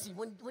seems crazy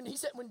when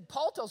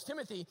Paul tells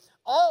Timothy,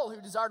 all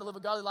who desire to live a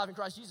godly life in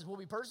Christ Jesus will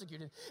be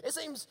persecuted. It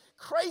seems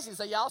crazy to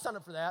say, yeah, I'll sign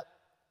up for that.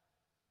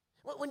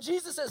 When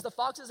Jesus says the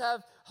foxes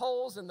have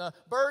holes and the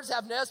birds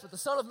have nests, but the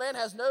Son of Man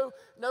has no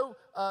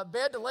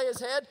bed to lay his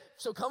head,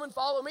 so come and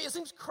follow me. It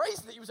seems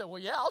crazy that you would say,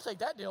 well, yeah, I'll take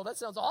that deal. That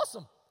sounds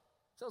awesome.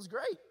 Sounds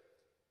great.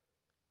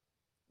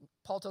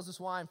 Paul tells us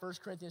why in 1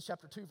 Corinthians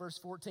chapter 2, verse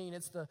 14.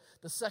 It's the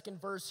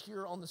second verse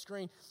here on the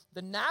screen.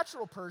 The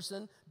natural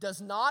person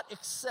does not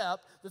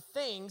accept the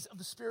things of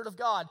the Spirit of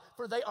God,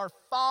 for they are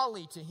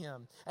folly to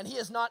him, and he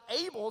is not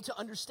able to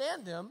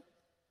understand them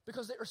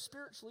because they are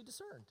spiritually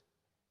discerned.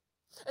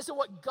 And so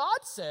what God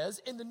says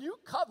in the new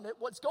covenant,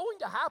 what's going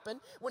to happen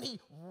when he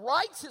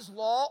writes his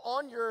law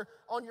on your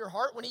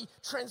heart, when he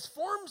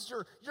transforms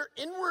your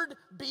inward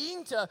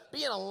being to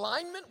be in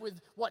alignment with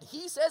what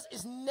he says,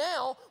 is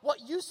now what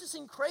used to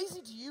seem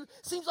crazy to you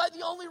seems like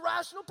the only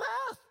rational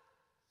path.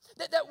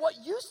 That what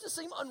used to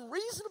seem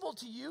unreasonable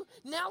to you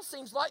now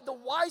seems like the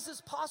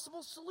wisest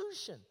possible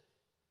solution.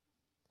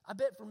 I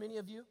bet for many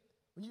of you,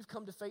 when you've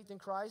come to faith in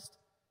Christ,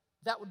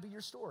 that would be your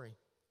story.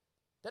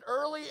 That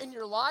early in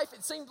your life,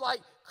 it seemed like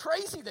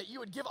crazy that you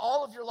would give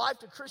all of your life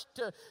to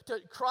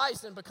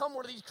Christ and become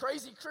one of these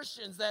crazy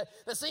Christians that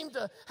seem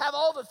to have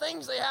all the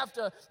things they have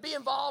to be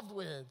involved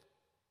with.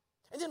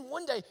 And then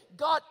one day,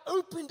 God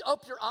opened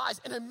up your eyes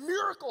and a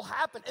miracle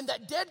happened and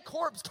that dead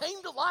corpse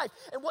came to life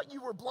and what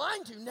you were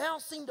blind to now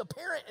seemed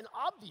apparent and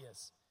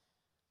obvious.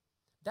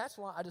 That's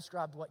why I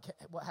described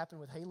what happened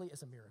with Haley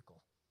as a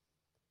miracle.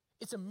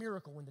 It's a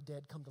miracle when the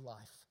dead come to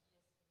life.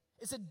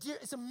 It's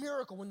a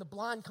miracle when the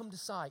blind come to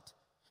sight.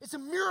 It's a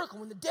miracle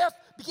when the deaf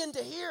begin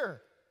to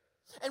hear.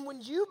 And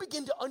when you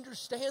begin to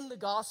understand the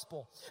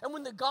gospel, and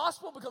when the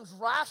gospel becomes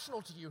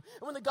rational to you,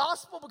 and when the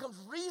gospel becomes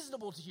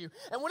reasonable to you,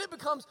 and when it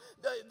becomes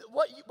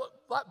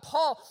like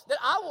Paul, that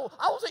I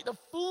will take the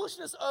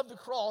foolishness of the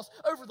cross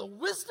over the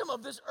wisdom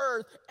of this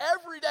earth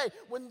every day.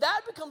 When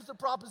that becomes the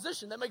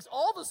proposition that makes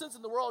all the sense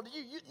in the world to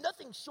you,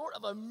 nothing short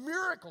of a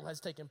miracle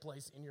has taken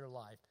place in your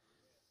life.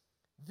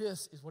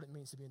 This is what it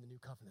means to be in the new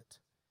covenant.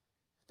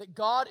 That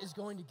God is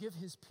going to give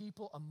his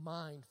people a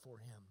mind for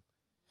him.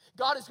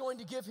 God is going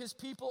to give his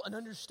people an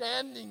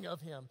understanding of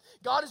him.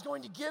 God is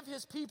going to give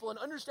his people an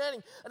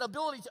understanding, an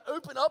ability to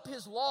open up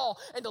his law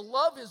and to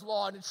love his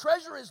law and to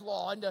treasure his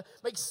law and to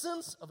make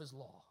sense of his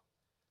law.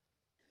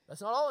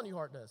 That's not all a new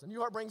heart does. A new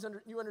heart brings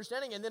new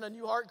understanding, and then a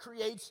new heart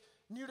creates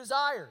new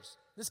desires.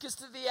 This gets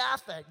to the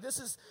affect. This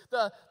is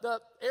the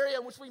area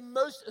in which we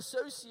most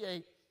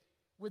associate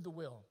with the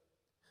will.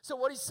 So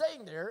what he's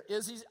saying there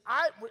is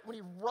when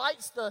he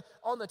writes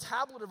on the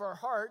tablet of our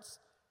hearts,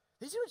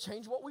 he's going to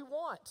change what we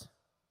want.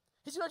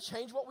 He's going to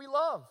change what we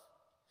love.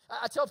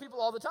 I tell people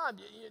all the time,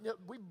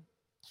 we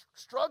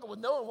struggle with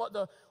knowing what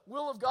the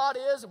will of God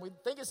is, and we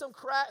think it's some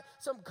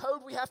code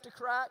we have to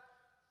crack.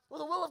 Well,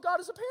 the will of God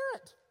is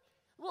apparent.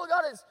 The will of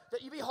God is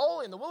that you be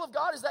holy, and the will of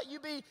God is that you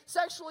be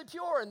sexually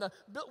pure, and the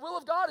will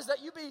of God is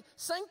that you be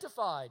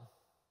sanctified.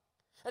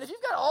 And if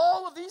you've got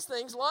all of these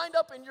things lined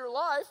up in your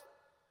life,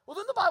 well,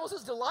 then the Bible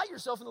says, delight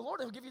yourself in the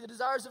Lord, and he'll give you the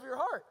desires of your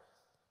heart.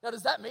 Now,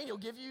 does that mean he'll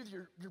give you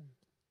your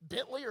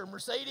Bentley or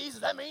Mercedes?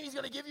 Does that mean he's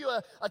going to give you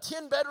a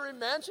 10-bedroom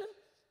mansion?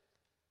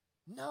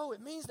 No,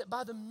 it means that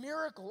by the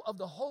miracle of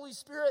the Holy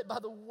Spirit, by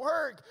the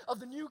work of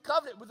the new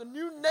covenant, with the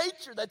new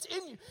nature that's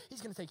in you,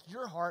 he's going to take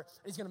your heart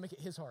and he's going to make it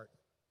his heart.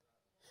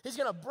 He's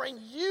going to bring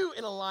you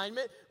in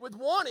alignment with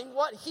wanting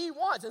what he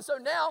wants. And so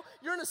now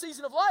you're in a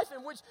season of life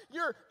in which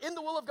you're in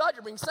the will of God.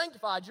 You're being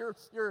sanctified.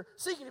 You're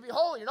seeking to be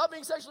holy. You're not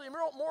being sexually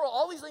immoral.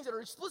 All these things that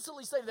are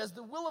explicitly stated as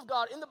the will of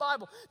God in the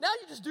Bible. Now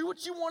you just do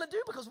what you want to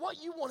do, because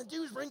what you want to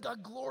do is bring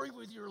God glory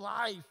with your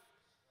life.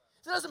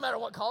 So it doesn't matter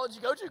what college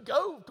you go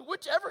to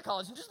whichever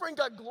college and just bring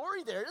God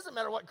glory there. It doesn't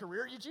matter what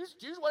career you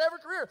choose whatever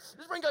career.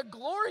 Just bring God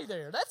glory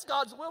there. That's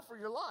God's will for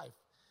your life.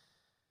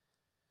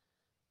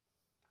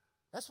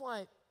 That's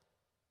why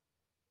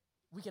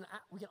we can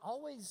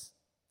always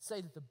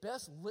say that the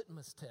best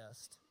litmus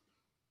test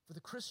for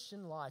the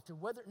Christian life, to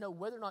know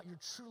whether or not you're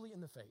truly in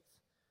the faith,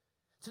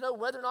 to know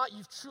whether or not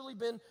you've truly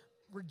been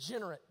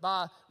regenerated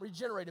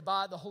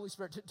by the Holy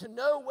Spirit, to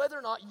know whether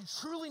or not you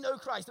truly know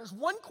Christ, there's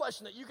one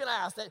question that you can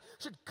ask that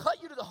should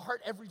cut you to the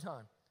heart every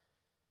time.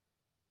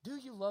 Do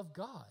you love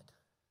God?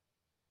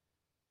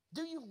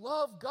 Do you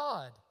love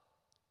God?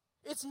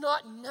 It's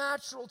not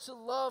natural to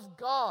love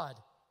God.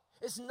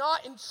 It's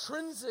not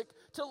intrinsic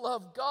to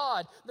love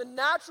God. The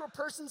natural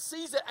person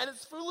sees it and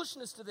it's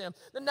foolishness to them.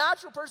 The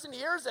natural person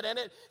hears it and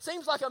it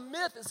seems like a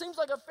myth. It seems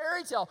like a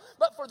fairy tale.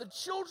 But for the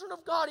children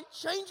of God, it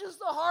changes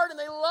the heart and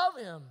they love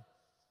him.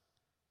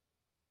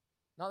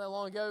 Not that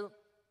long ago,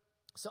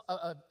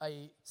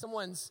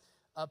 someone's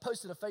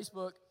posted a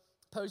Facebook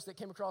post that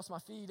came across my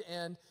feed,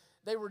 and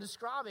they were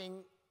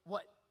describing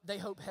what they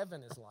hope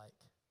heaven is like.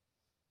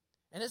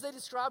 And as they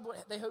described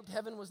what they hoped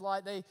heaven was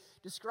like, they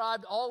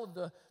described all of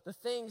the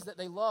things that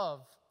they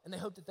love, and they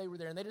hoped that they were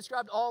there. And they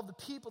described all of the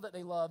people that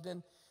they loved,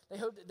 and they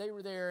hoped that they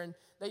were there. And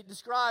they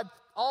described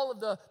all of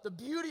the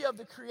beauty of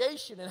the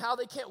creation and how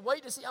they can't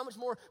wait to see how much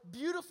more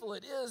beautiful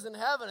it is in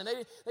heaven. And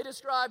they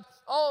described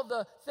all of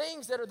the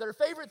things that are their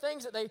favorite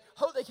things that they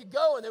hope they could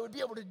go and they would be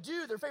able to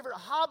do, their favorite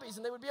hobbies,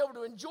 and they would be able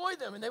to enjoy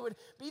them. And they would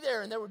be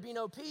there, and there would be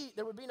no peace,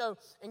 there would be no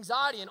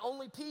anxiety, and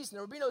only peace, and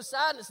there would be no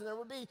sadness, and there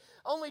would be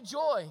only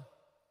joy.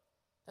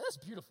 And that's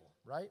beautiful,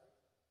 right?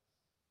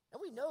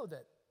 And we know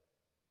that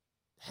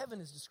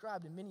heaven is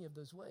described in many of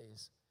those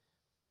ways.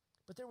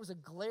 But there was a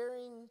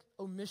glaring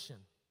omission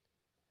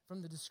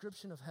from the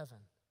description of heaven.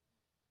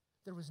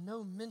 There was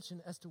no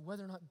mention as to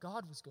whether or not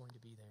God was going to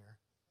be there.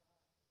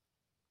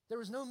 There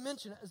was no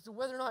mention as to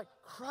whether or not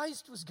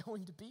Christ was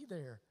going to be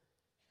there.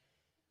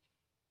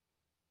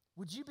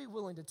 Would you be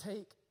willing to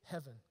take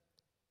heaven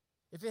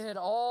if it had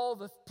all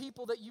the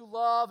people that you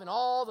love and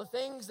all the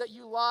things that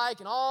you like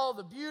and all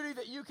the beauty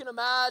that you can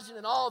imagine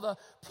and all the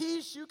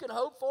peace you can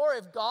hope for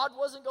if God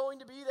wasn't going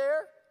to be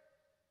there?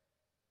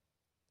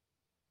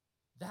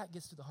 That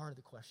gets to the heart of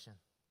the question.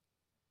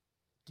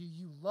 Do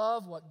you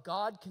love what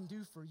God can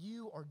do for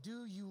you, or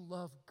do you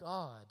love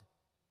God?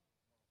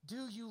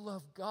 Do you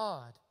love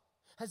God?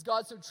 Has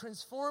God so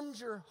transformed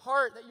your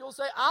heart that you'll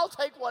say, I'll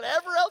take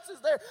whatever else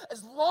is there.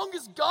 As long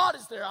as God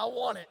is there, I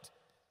want it.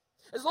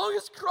 As long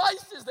as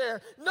Christ is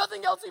there,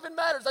 nothing else even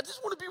matters. I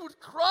just want to be with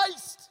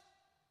Christ.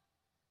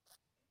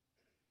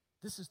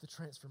 This is the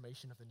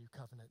transformation of the new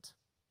covenant.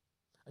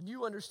 A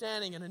new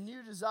understanding and a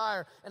new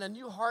desire and a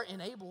new heart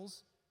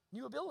enables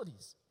new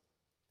abilities.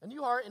 A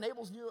new heart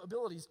enables new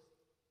abilities.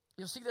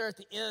 You'll see there at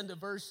the end of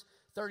verse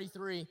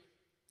 33,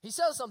 he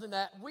says something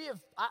that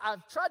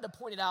I've tried to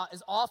point it out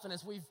as often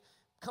as we've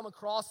come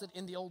across it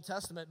in the Old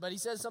Testament, but he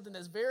says something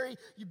that's very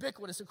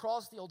ubiquitous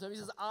across the Old Testament.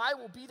 He says, I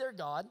will be their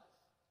God,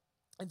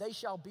 and they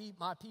shall be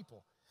my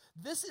people.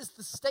 This is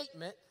the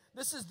statement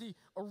This is the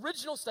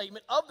original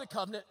statement of the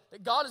covenant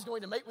that God is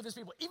going to make with his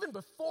people, even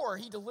before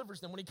he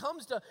delivers them. When he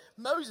comes to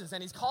Moses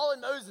and he's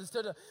calling Moses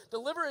to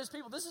deliver his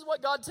people, this is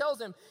what God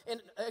tells him in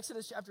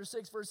Exodus chapter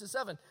 6, verses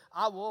 7.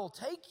 I will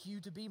take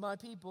you to be my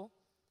people,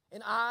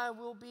 and I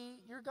will be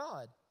your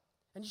God.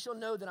 And you shall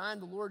know that I am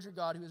the Lord your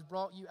God who has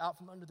brought you out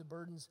from under the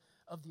burdens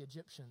of the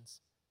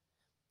Egyptians.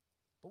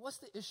 But what's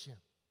the issue?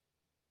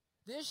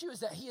 The issue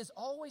is that he has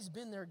always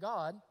been their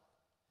God,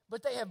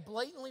 but they have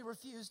blatantly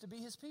refused to be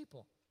his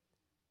people.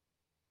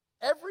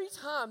 Every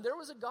time there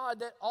was a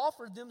God that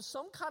offered them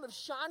some kind of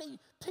shiny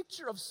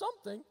picture of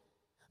something,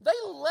 they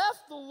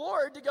left the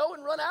Lord to go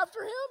and run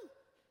after him.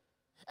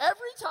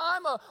 Every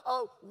time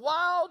a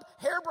wild,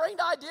 harebrained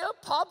idea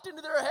popped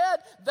into their head,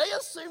 they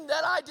assumed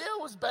that idea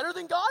was better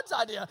than God's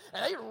idea,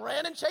 and they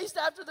ran and chased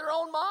after their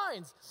own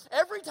minds.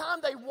 Every time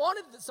they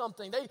wanted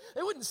something, they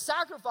wouldn't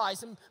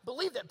sacrifice and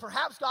believe that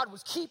perhaps God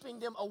was keeping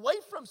them away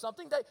from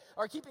something,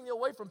 or keeping them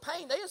away from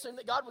pain. They assumed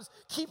that God was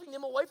keeping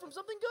them away from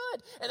something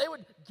good, and they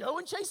would go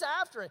and chase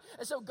after it.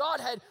 And so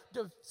God had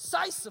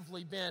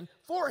decisively been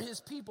for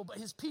his people, but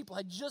his people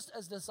had just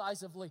as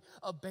decisively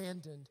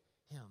abandoned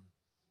him.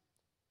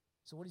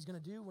 So what he's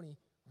going to do when he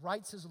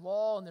writes his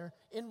law in their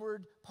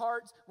inward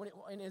parts,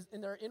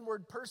 in their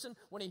inward person,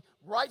 when he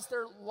writes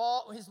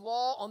his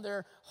law on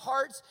their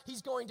hearts,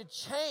 he's going to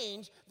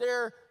change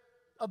their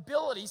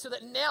ability so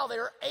that now they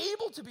are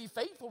able to be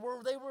faithful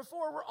where they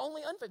before were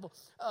only unfaithful.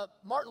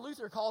 Martin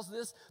Luther calls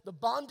this the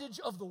bondage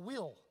of the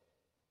will.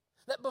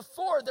 That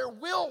before their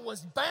will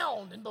was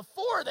bound, and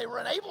before they were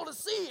unable to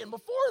see, and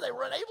before they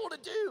were unable to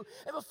do,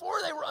 and before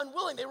they were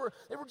unwilling, they were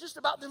just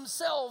about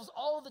themselves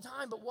all the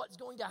time. But what's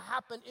going to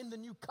happen in the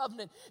new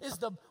covenant is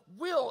the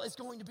will is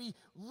going to be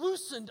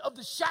loosened of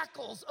the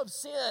shackles of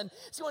sin.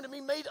 It's going to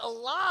be made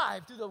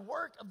alive through the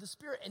work of the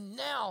Spirit, and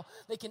now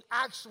they can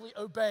actually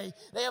obey.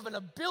 They have an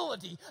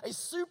ability, a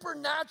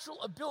supernatural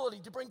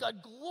ability to bring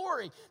God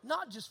glory,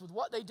 not just with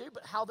what they do,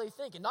 but how they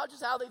think. And not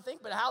just how they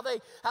think, but how they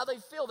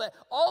feel. That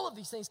all of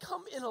these things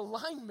come in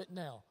alignment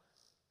now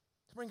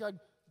to bring God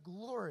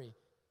glory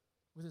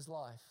with his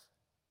life.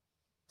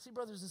 See,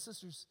 brothers and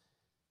sisters,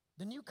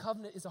 the new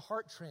covenant is a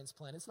heart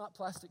transplant. It's not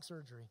plastic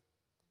surgery.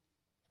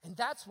 And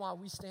that's why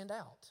we stand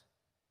out.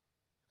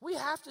 We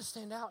have to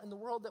stand out in the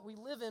world that we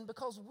live in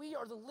because we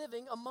are the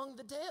living among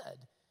the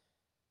dead.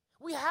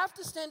 We have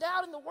to stand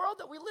out in the world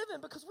that we live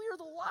in because we are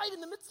the light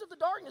in the midst of the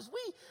darkness.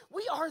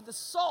 We are the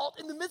salt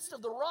in the midst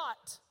of the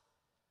rot.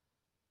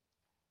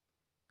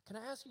 Can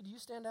I ask you, do you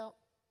stand out?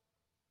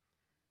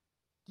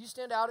 Do you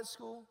stand out at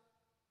school?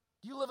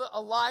 Do you live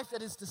a life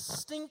that is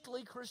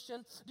distinctly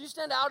Christian? Do you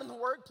stand out in the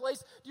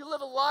workplace? Do you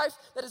live a life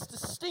that is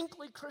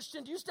distinctly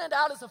Christian? Do you stand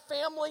out as a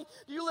family?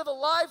 Do you live a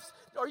life,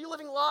 are you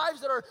living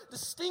lives that are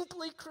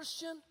distinctly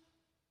Christian?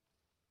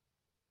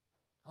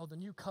 Oh, the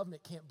new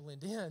covenant can't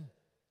blend in.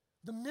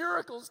 The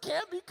miracles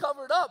can't be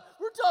covered up.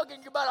 We're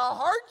talking about a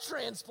heart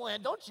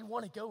transplant. Don't you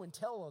want to go and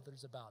tell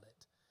others about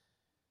it?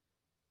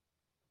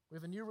 We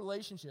have a new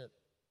relationship,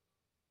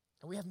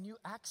 and we have new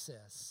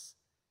access.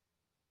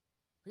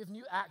 We have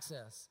new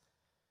access.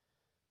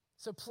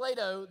 So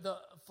Plato, the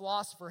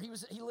philosopher,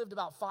 he lived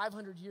about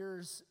 500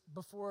 years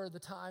before the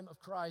time of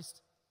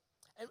Christ.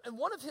 And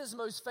one of his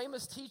most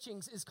famous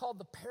teachings is called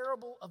the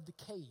parable of the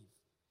cave.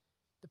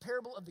 The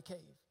parable of the cave.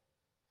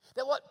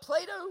 That what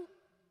Plato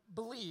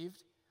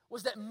believed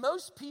was that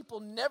most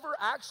people never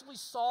actually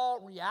saw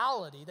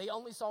reality. They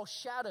only saw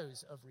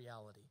shadows of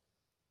reality.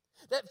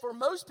 That for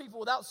most people,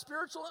 without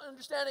spiritual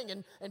understanding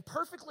and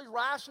perfectly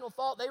rational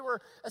thought, they were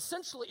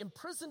essentially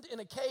imprisoned in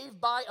a cave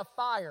by a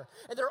fire.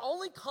 And their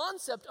only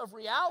concept of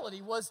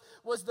reality was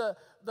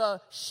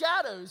the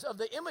shadows of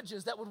the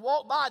images that would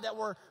walk by that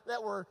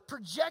were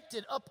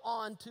projected up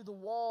onto the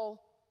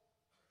wall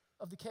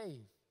of the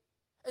cave.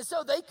 And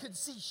so they could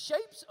see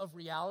shapes of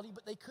reality,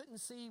 but they couldn't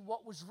see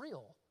what was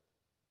real.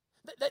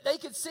 They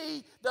could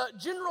see the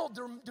general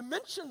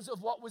dimensions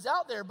of what was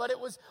out there, but it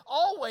was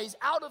always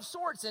out of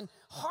sorts and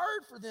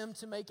hard for them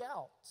to make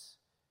out.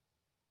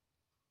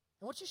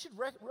 And what you should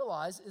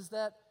realize is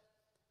that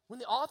when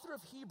the author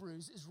of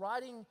Hebrews is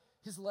writing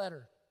his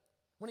letter,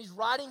 when he's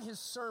writing his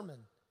sermon,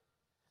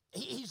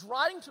 he's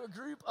writing to a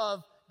group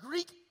of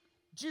Greek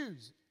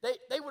Jews.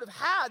 They would have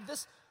had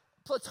this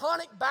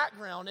Platonic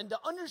background and to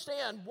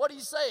understand what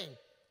he's saying.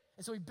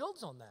 And so he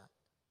builds on that.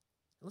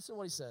 Listen to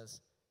what he says.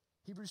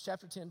 Hebrews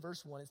chapter 10,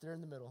 verse 1, it's there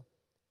in the middle.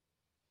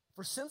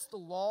 For since the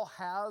law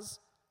has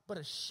but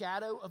a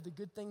shadow of the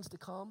good things to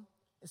come,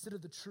 instead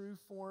of the true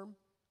form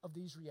of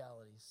these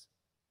realities.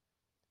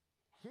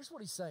 Here's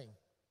what he's saying.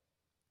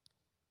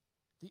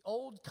 The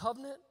old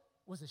covenant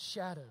was a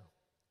shadow.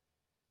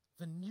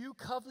 The new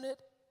covenant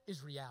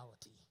is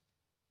reality.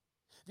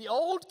 The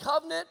old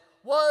covenant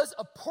was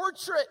a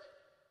portrait,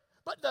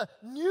 but the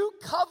new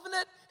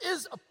covenant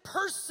is a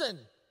person.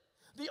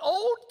 The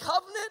old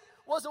covenant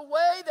was a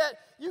way that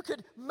you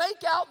could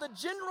make out the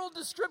general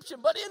description,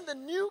 but in the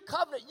new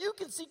covenant, you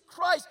can see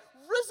Christ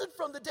risen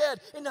from the dead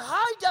in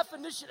high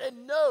definition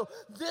and know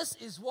this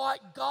is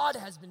what God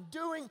has been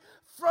doing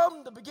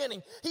from the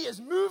beginning. He is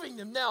moving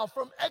them now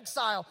from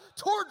exile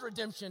toward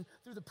redemption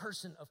through the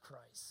person of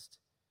Christ.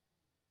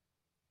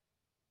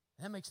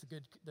 And that makes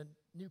the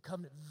new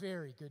covenant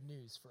very good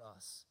news for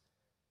us.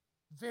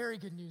 Very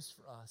good news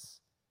for us.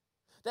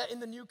 That in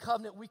the new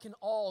covenant, we can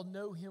all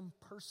know him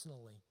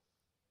personally.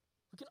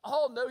 We can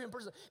all know him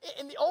personally.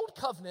 In the old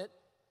covenant,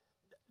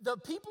 the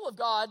people of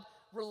God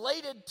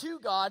related to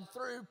God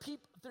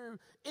through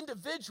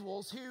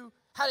individuals who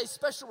had a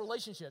special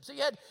relationship. So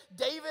you had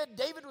David.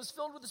 David was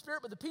filled with the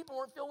Spirit, but the people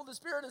weren't filled with the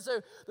Spirit. And so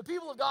the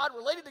people of God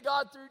related to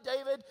God through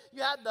David.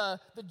 You had the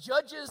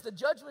judges. The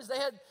judges, they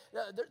had,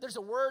 there's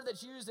a word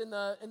that's used in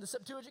the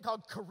Septuagint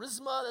called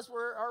charisma. That's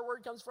where our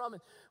word comes from,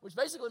 which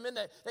basically meant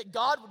that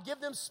God would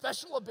give them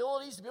special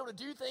abilities to be able to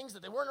do things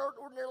that they weren't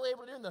ordinarily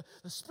able to do. And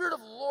the Spirit of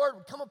the Lord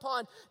would come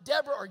upon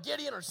Deborah or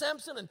Gideon or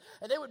Samson, and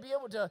they would be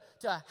able to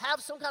have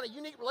some kind of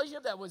unique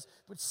relationship that would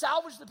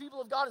salvage the people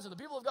of God. And so the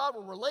people of God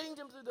were relating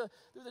to them through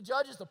the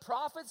judges. The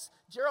prophets,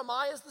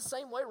 Jeremiah is the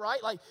same way,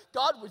 right? Like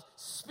God would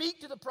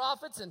speak to the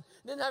prophets, and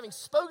then having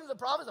spoken to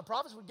the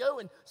prophets would go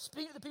and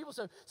speak to the people.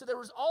 So there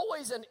was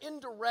always an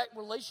indirect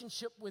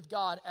relationship with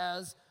God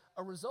as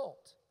a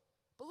result.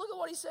 But look at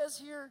what he says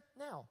here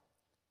now.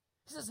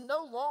 He says,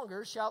 no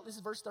longer shall, this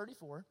is verse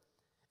 34,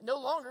 no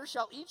longer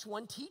shall each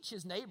one teach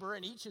his neighbor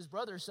and each his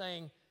brother,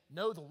 saying,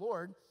 know the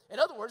Lord. In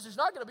other words, there's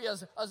not going to be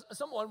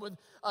someone with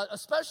a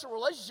special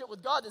relationship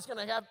with God that's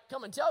going to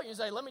come and tell you and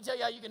say, let me tell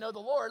you how you can know the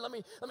Lord. Let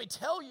me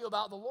tell you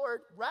about the Lord.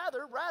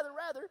 Rather,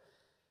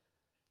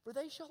 for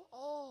they shall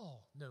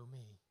all know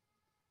me.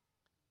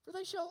 For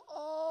they shall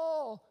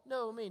all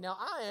know me. Now,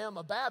 I am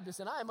a Baptist,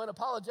 and I am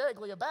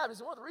unapologetically a Baptist.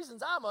 And one of the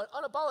reasons I'm an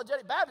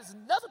unapologetic Baptist has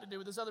nothing to do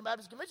with the Southern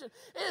Baptist Convention.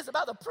 It is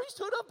about the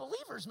priesthood of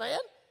believers, man.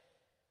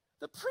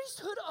 The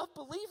priesthood of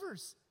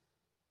believers.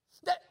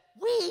 That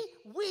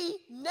we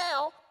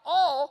now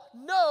all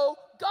know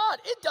God.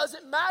 It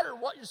doesn't matter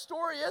what your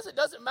story is. It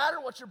doesn't matter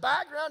what your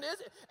background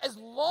is. As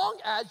long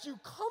as you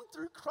come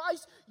through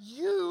Christ,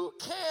 you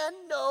can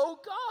know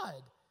God.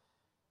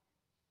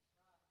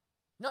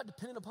 You're not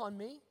dependent upon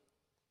me.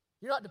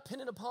 You're not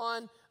dependent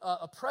upon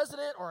a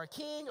president or a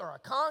king or a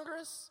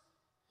Congress.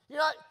 You're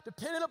not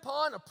dependent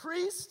upon a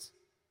priest.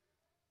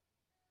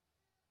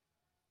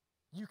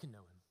 You can know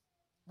him.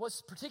 What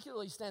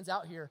particularly stands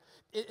out here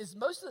is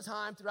most of the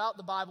time throughout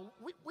the Bible,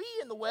 we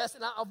in the West,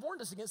 and I've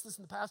warned us against this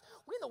in the past,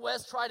 we in the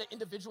West try to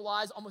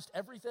individualize almost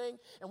everything,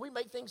 and we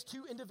make things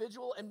too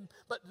individual.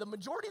 But the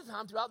majority of the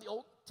time throughout the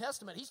Old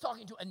Testament, he's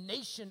talking to a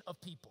nation of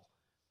people.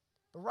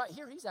 But right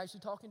here, he's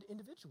actually talking to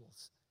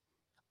individuals.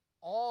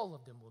 All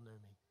of them will know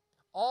me.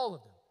 All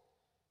of them.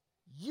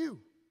 You.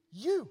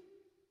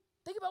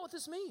 Think about what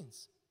this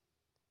means.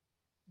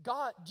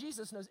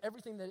 Jesus knows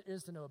everything that there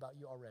is to know about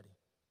you already.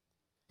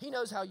 He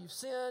knows how you've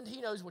sinned.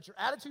 He knows what your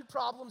attitude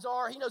problems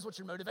are. He knows what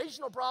your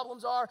motivational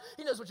problems are.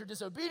 He knows what your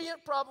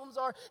disobedient problems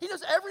are. He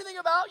knows everything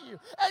about you.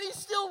 And he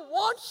still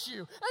wants you.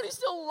 And he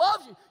still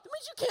loves you. That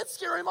means you can't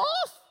scare him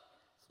off.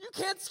 You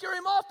can't scare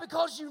him off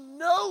because you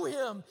know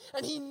him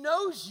and he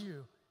knows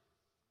you.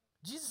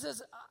 Jesus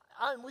says,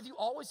 I'm with you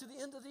always to the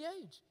end of the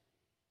age.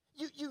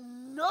 You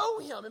know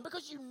him. And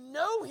because you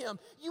know him,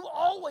 you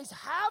always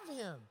have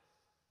him.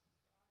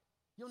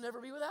 You'll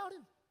never be without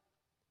him.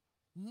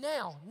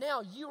 Now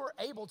you are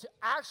able to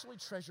actually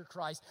treasure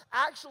Christ,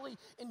 actually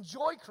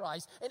enjoy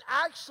Christ, and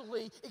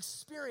actually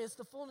experience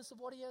the fullness of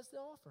what he has to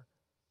offer.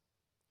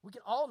 We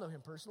can all know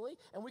him personally,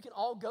 and we can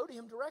all go to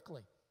him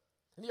directly.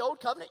 In the Old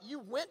Covenant, you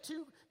went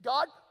to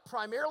God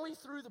primarily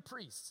through the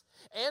priests.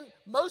 And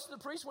most of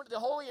the priests went to the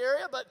holy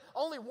area, but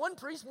only one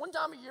priest, one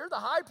time a year, the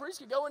high priest,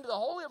 could go into the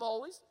Holy of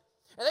Holies.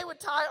 And they would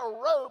tie a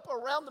rope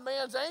around the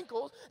man's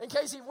ankles in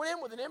case he went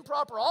in with an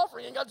improper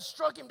offering and God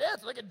struck him dead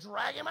so they could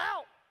drag him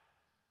out.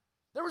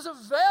 There was a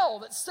veil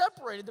that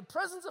separated the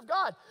presence of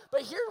God.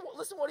 But here,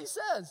 listen what he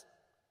says.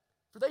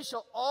 For they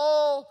shall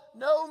all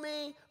know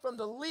me, from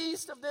the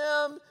least of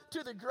them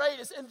to the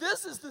greatest. And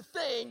this is the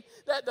thing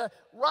that the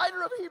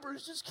writer of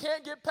Hebrews just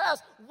can't get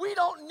past. We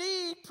don't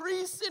need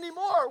priests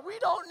anymore. We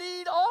don't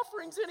need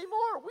offerings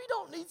anymore. We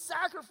don't need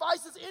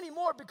sacrifices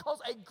anymore because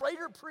a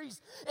greater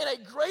priest and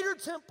a greater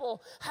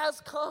temple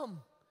has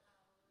come.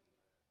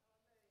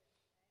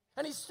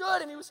 And he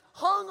stood and he was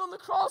hung on the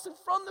cross, and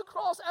from the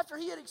cross, after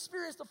he had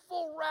experienced the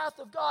full wrath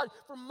of God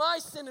for my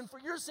sin and for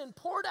your sin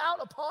poured out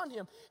upon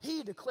him,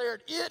 he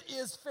declared, it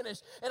is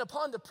finished. And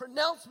upon the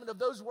pronouncement of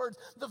those words,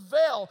 the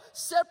veil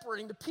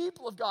separating the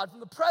people of God from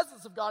the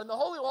presence of God and the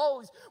Holy of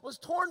Holies was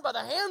torn by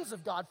the hands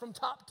of God from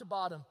top to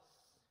bottom.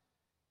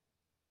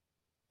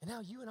 And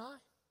now you and I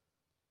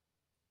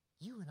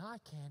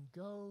can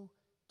go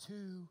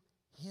to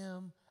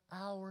him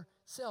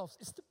ourselves.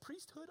 It's the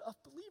priesthood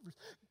of believers.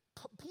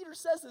 Peter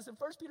says this in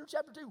 1 Peter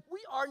chapter 2. We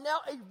are now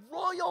a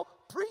royal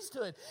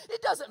priesthood.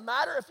 It doesn't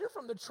matter if you're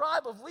from the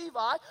tribe of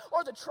Levi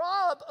or the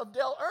tribe of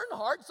Dale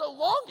Earnhardt. So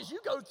long as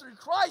you go through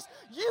Christ,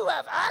 you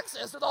have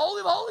access to the Holy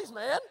of Holies,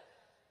 man.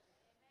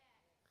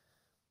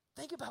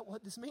 Think about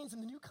what this means in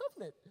the new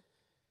covenant.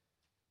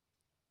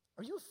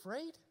 Are you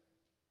afraid?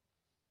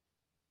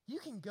 You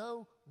can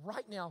go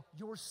right now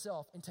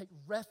yourself and take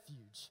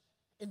refuge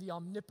in the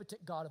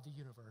omnipotent God of the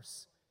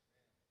universe.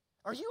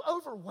 Are you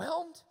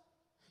overwhelmed?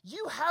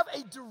 You have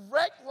a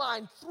direct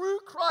line through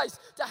Christ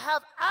to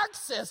have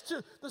access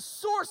to the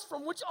source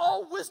from which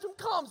all wisdom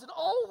comes, and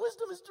all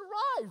wisdom is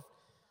derived.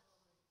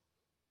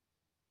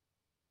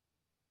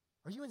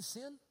 Are you in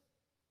sin?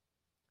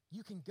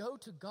 You can go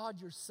to God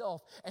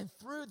yourself, and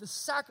through the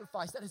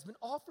sacrifice that has been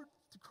offered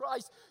to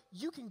Christ,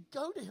 you can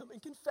go to him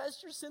and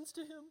confess your sins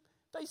to him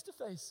face to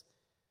face.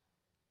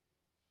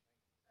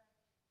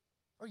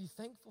 Are you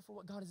thankful for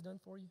what God has done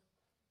for you?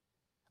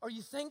 Are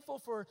you thankful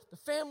for the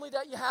family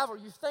that you have? Are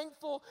you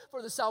thankful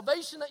for the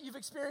salvation that you've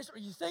experienced? Are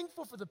you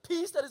thankful for the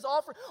peace that is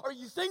offered? Are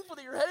you thankful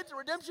that you're headed to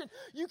redemption?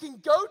 You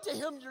can go to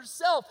him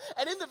yourself,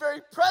 and in the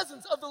very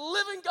presence of the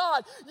living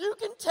God, you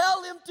can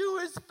tell him to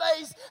his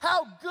face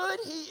how good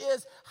he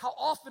is. How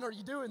often are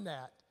you doing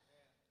that?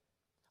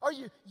 Are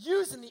you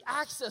using the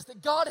access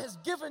that God has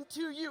given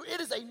to you? It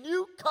is a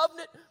new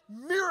covenant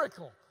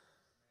miracle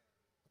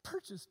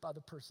purchased by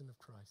the person of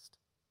Christ.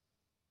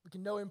 We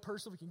can know him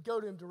personally, we can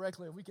go to him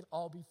directly, and we can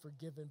all be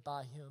forgiven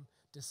by him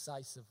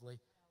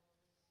decisively.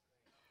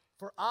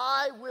 For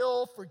I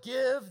will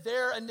forgive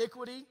their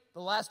iniquity,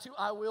 the last two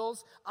I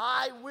wills.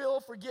 I will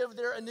forgive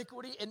their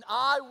iniquity, and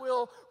I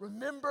will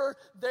remember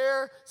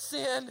their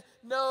sin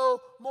no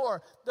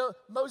more. The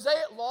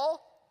Mosaic law,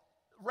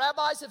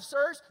 rabbis have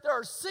searched, there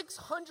are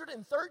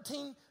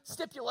 613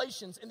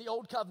 stipulations in the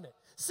Old Covenant.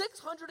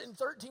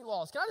 613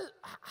 laws.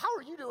 How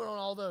are you doing on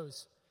all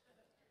those?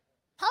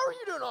 How are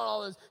you doing on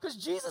all those? Because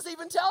Jesus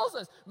even tells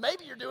us,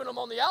 maybe you're doing them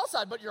on the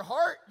outside, but your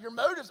heart, your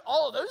motives,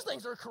 all of those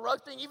things are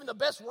corrupting even the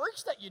best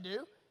works that you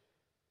do.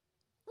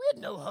 We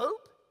had no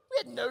hope.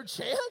 We had no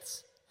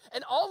chance.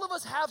 And all of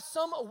us have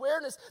some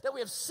awareness that we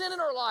have sin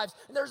in our lives,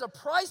 and there's a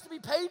price to be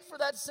paid for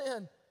that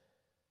sin.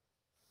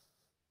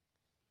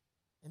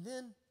 And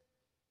then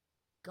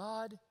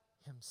God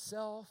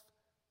himself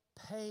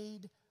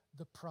paid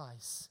the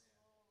price.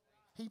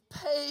 He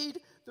paid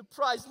the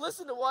price.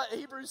 Listen to what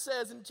Hebrews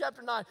says in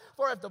chapter 9.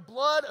 For if the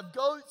blood of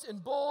goats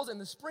and bulls and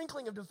the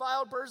sprinkling of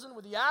defiled person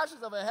with the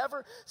ashes of a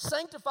heifer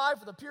sanctify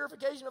for the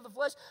purification of the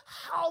flesh,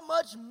 how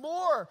much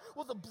more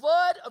will the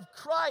blood of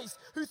Christ,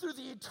 who through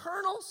the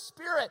eternal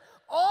Spirit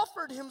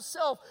offered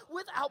himself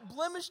without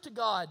blemish to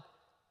God,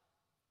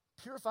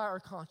 purify our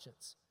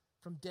conscience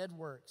from dead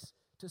works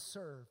to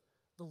serve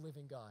the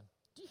living God?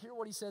 Do you hear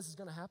what he says is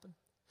going to happen?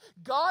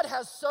 God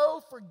has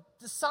so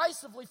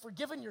decisively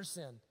forgiven your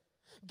sin.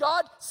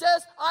 God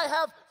says, I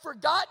have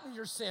forgotten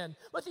your sin.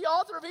 But the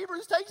author of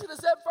Hebrews takes it a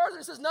step further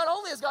and says, not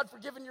only has God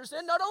forgiven your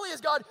sin, not only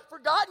has God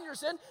forgotten your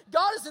sin,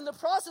 God is in the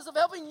process of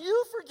helping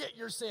you forget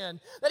your sin.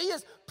 That he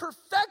is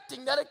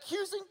perfecting that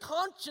accusing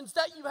conscience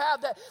that you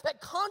have,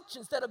 that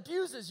conscience that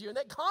abuses you, and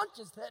that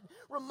conscience that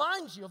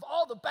reminds you of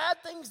all the bad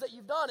things that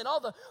you've done, and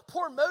all the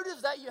poor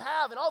motives that you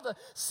have, and all the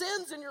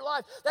sins in your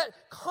life. That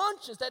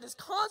conscience that is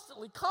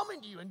constantly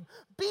coming to you and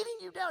beating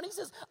you down. He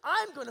says,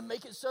 I'm going to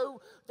make it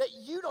so that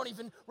you don't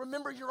even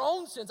remember your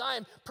own sins. I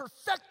am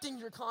perfecting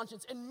your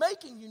conscience and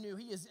making you new.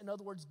 He has, in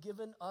other words,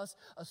 given us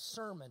a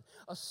sermon,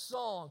 a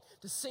song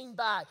to sing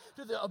back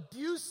to the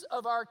abuse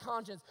of our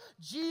conscience.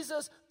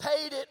 Jesus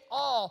paid it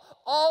all.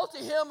 All to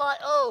him I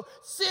owe.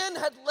 Sin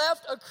had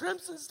left a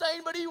crimson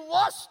stain, but he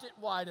washed it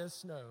white as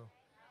snow.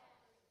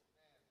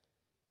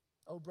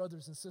 Oh,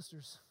 brothers and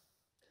sisters,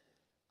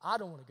 I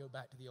don't want to go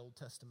back to the Old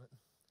Testament.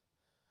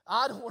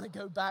 I don't want to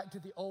go back to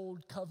the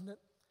Old Covenant.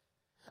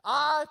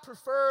 I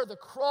prefer the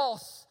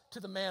cross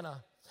to the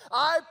manna.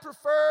 I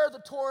prefer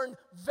the torn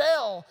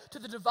veil to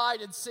the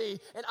divided sea.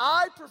 And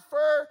I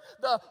prefer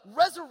the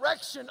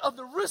resurrection of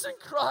the risen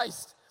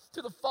Christ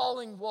to the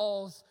falling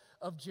walls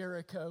of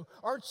Jericho.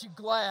 Aren't you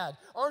glad?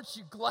 Aren't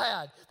you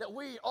glad that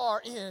we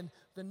are in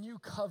the new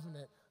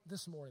covenant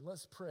this morning?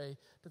 Let's pray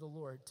to the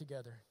Lord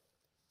together.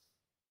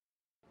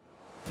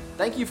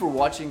 Thank you for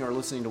watching or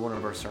listening to one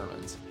of our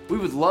sermons. We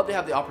would love to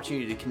have the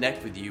opportunity to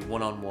connect with you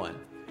one-on-one.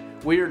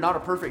 We are not a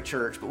perfect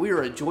church, but we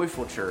are a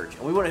joyful church,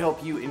 and we want to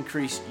help you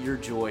increase your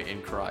joy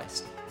in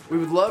Christ. We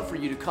would love for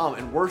you to come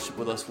and worship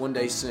with us one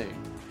day soon.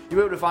 You'll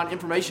be able to find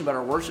information about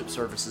our worship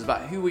services,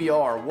 about who we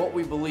are, what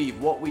we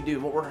believe, what we do,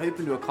 and what we're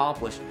hoping to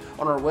accomplish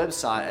on our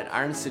website at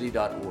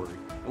ironcity.org.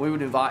 And we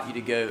would invite you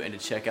to go and to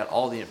check out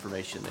all the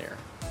information there.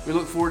 We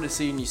look forward to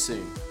seeing you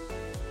soon.